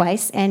checked it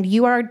twice, and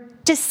you are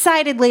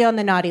decidedly on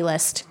the naughty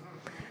list.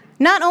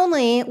 Not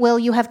only will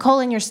you have coal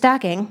in your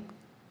stocking,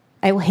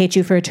 I will hate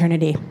you for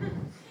eternity.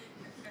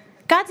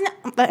 God's not,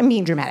 I'm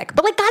being dramatic,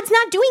 but like God's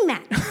not doing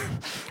that,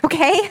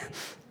 okay?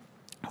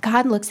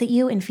 God looks at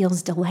you and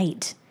feels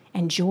delight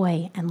and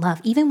joy and love,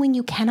 even when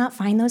you cannot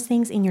find those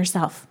things in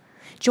yourself.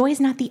 Joy is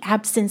not the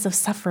absence of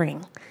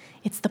suffering.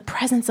 It's the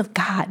presence of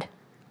God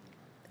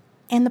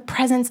and the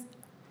presence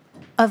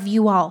of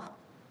you all.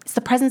 It's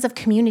the presence of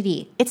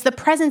community. It's the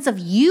presence of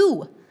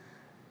you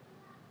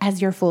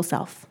as your full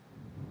self.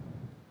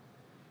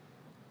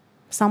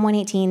 Psalm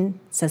 118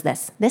 says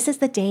this: "This is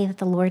the day that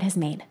the Lord has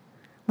made.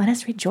 Let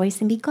us rejoice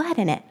and be glad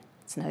in it."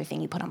 It's another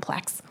thing you put on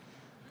plaques.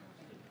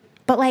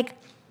 But like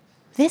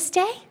this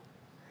day,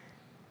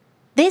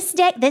 this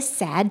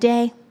sad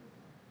day,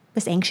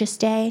 this anxious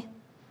day,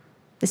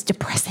 this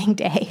depressing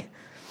day,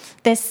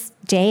 this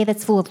day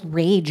that's full of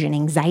rage and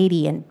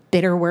anxiety and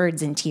bitter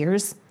words and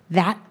tears,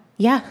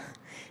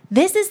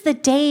 this is the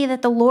day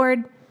that the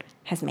Lord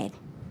has made.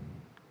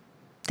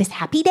 This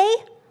happy day,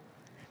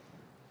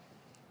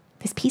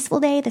 this peaceful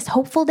day, this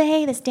hopeful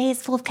day, this day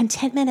is full of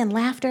contentment and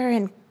laughter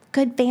and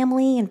good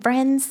family and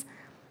friends.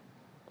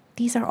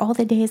 These are all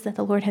the days that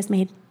the Lord has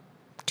made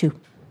too.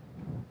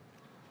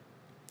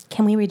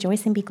 Can we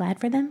rejoice and be glad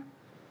for them?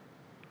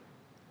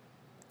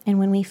 And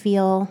when we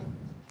feel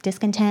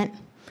discontent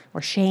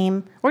or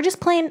shame or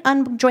just plain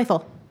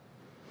unjoyful,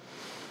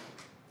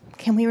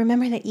 can we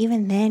remember that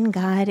even then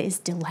God is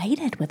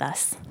delighted with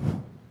us?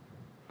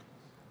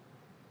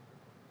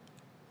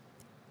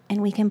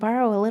 And we can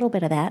borrow a little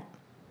bit of that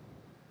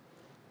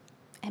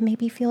and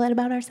maybe feel it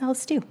about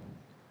ourselves too.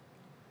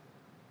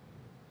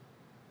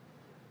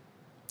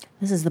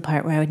 This is the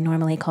part where I would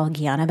normally call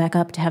Gianna back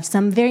up to have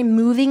some very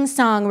moving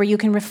song where you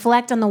can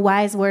reflect on the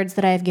wise words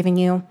that I have given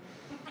you.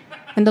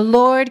 And the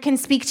Lord can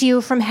speak to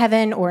you from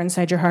heaven or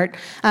inside your heart.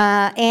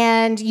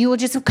 And you will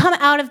just come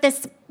out of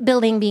this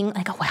building being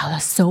like, oh, wow,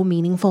 that's so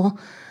meaningful.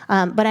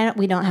 But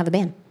we don't have a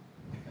band.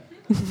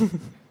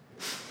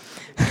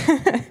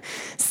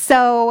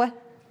 So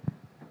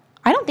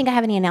I don't think I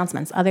have any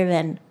announcements other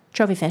than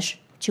Trophy Fish,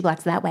 2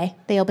 blocks that way.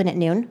 They open at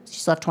noon. So you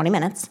still have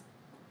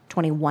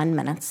 21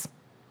 minutes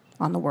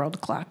on the world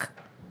clock.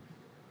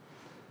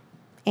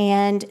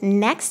 And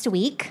next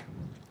week,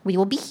 we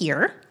will be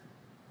here.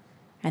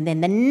 And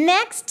then the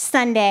next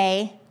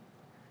Sunday,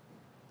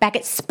 back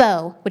at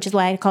SPO, which is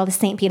why I call this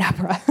St. Pete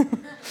Opera.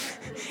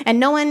 And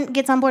no one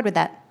gets on board with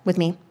that with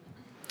me.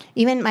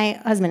 Even my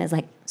husband is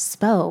like,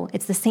 SPO,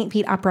 it's the St.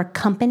 Pete Opera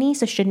Company,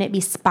 so shouldn't it be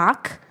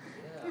Spock?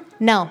 Yeah.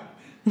 No.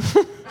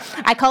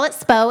 I call it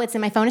SPO. It's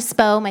in my phone as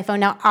SPO. My phone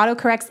now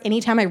autocorrects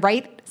anytime I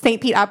write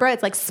St. Pete Opera.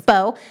 It's like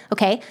SPO.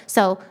 Okay,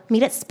 so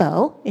meet at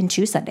SPO in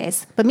 2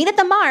 Sundays. But meet at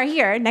the Mar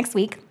here next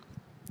week.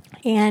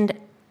 And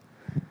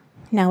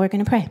now we're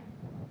going to pray.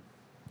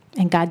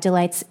 And God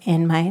delights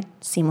in my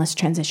seamless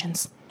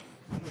transitions.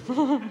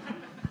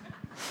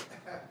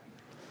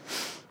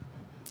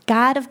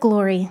 God of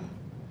glory,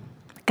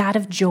 God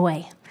of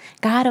joy,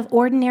 God of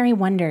ordinary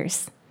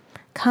wonders,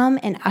 come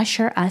and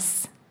usher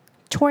us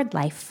toward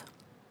life.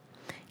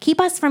 Keep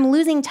us from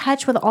losing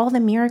touch with all the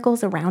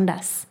miracles around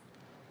us.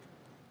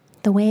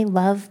 The way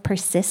love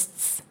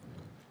persists,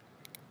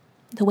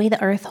 the way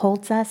the earth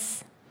holds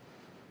us,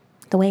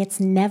 the way it's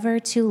never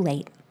too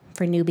late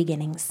for new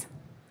beginnings.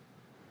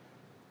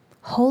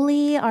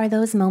 Holy are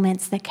those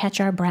moments that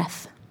catch our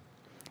breath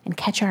and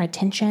catch our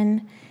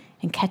attention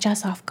and catch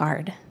us off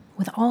guard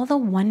with all the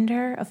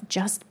wonder of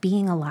just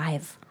being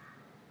alive.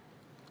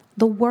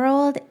 The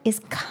world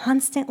is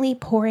constantly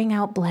pouring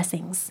out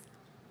blessings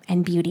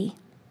and beauty.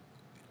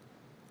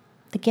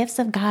 The gifts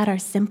of God are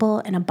simple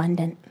and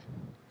abundant.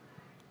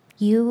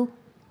 You,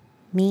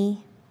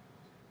 me,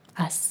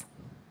 us.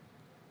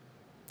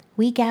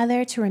 We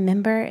gather to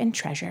remember and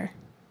treasure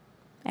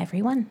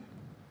everyone.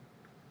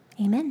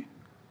 Amen.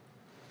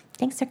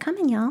 Thanks for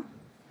coming, y'all.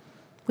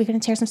 We're going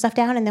to tear some stuff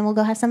down, and then we'll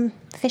go have some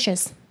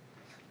fishes.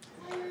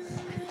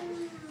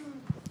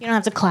 You don't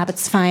have to clap,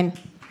 it's fine.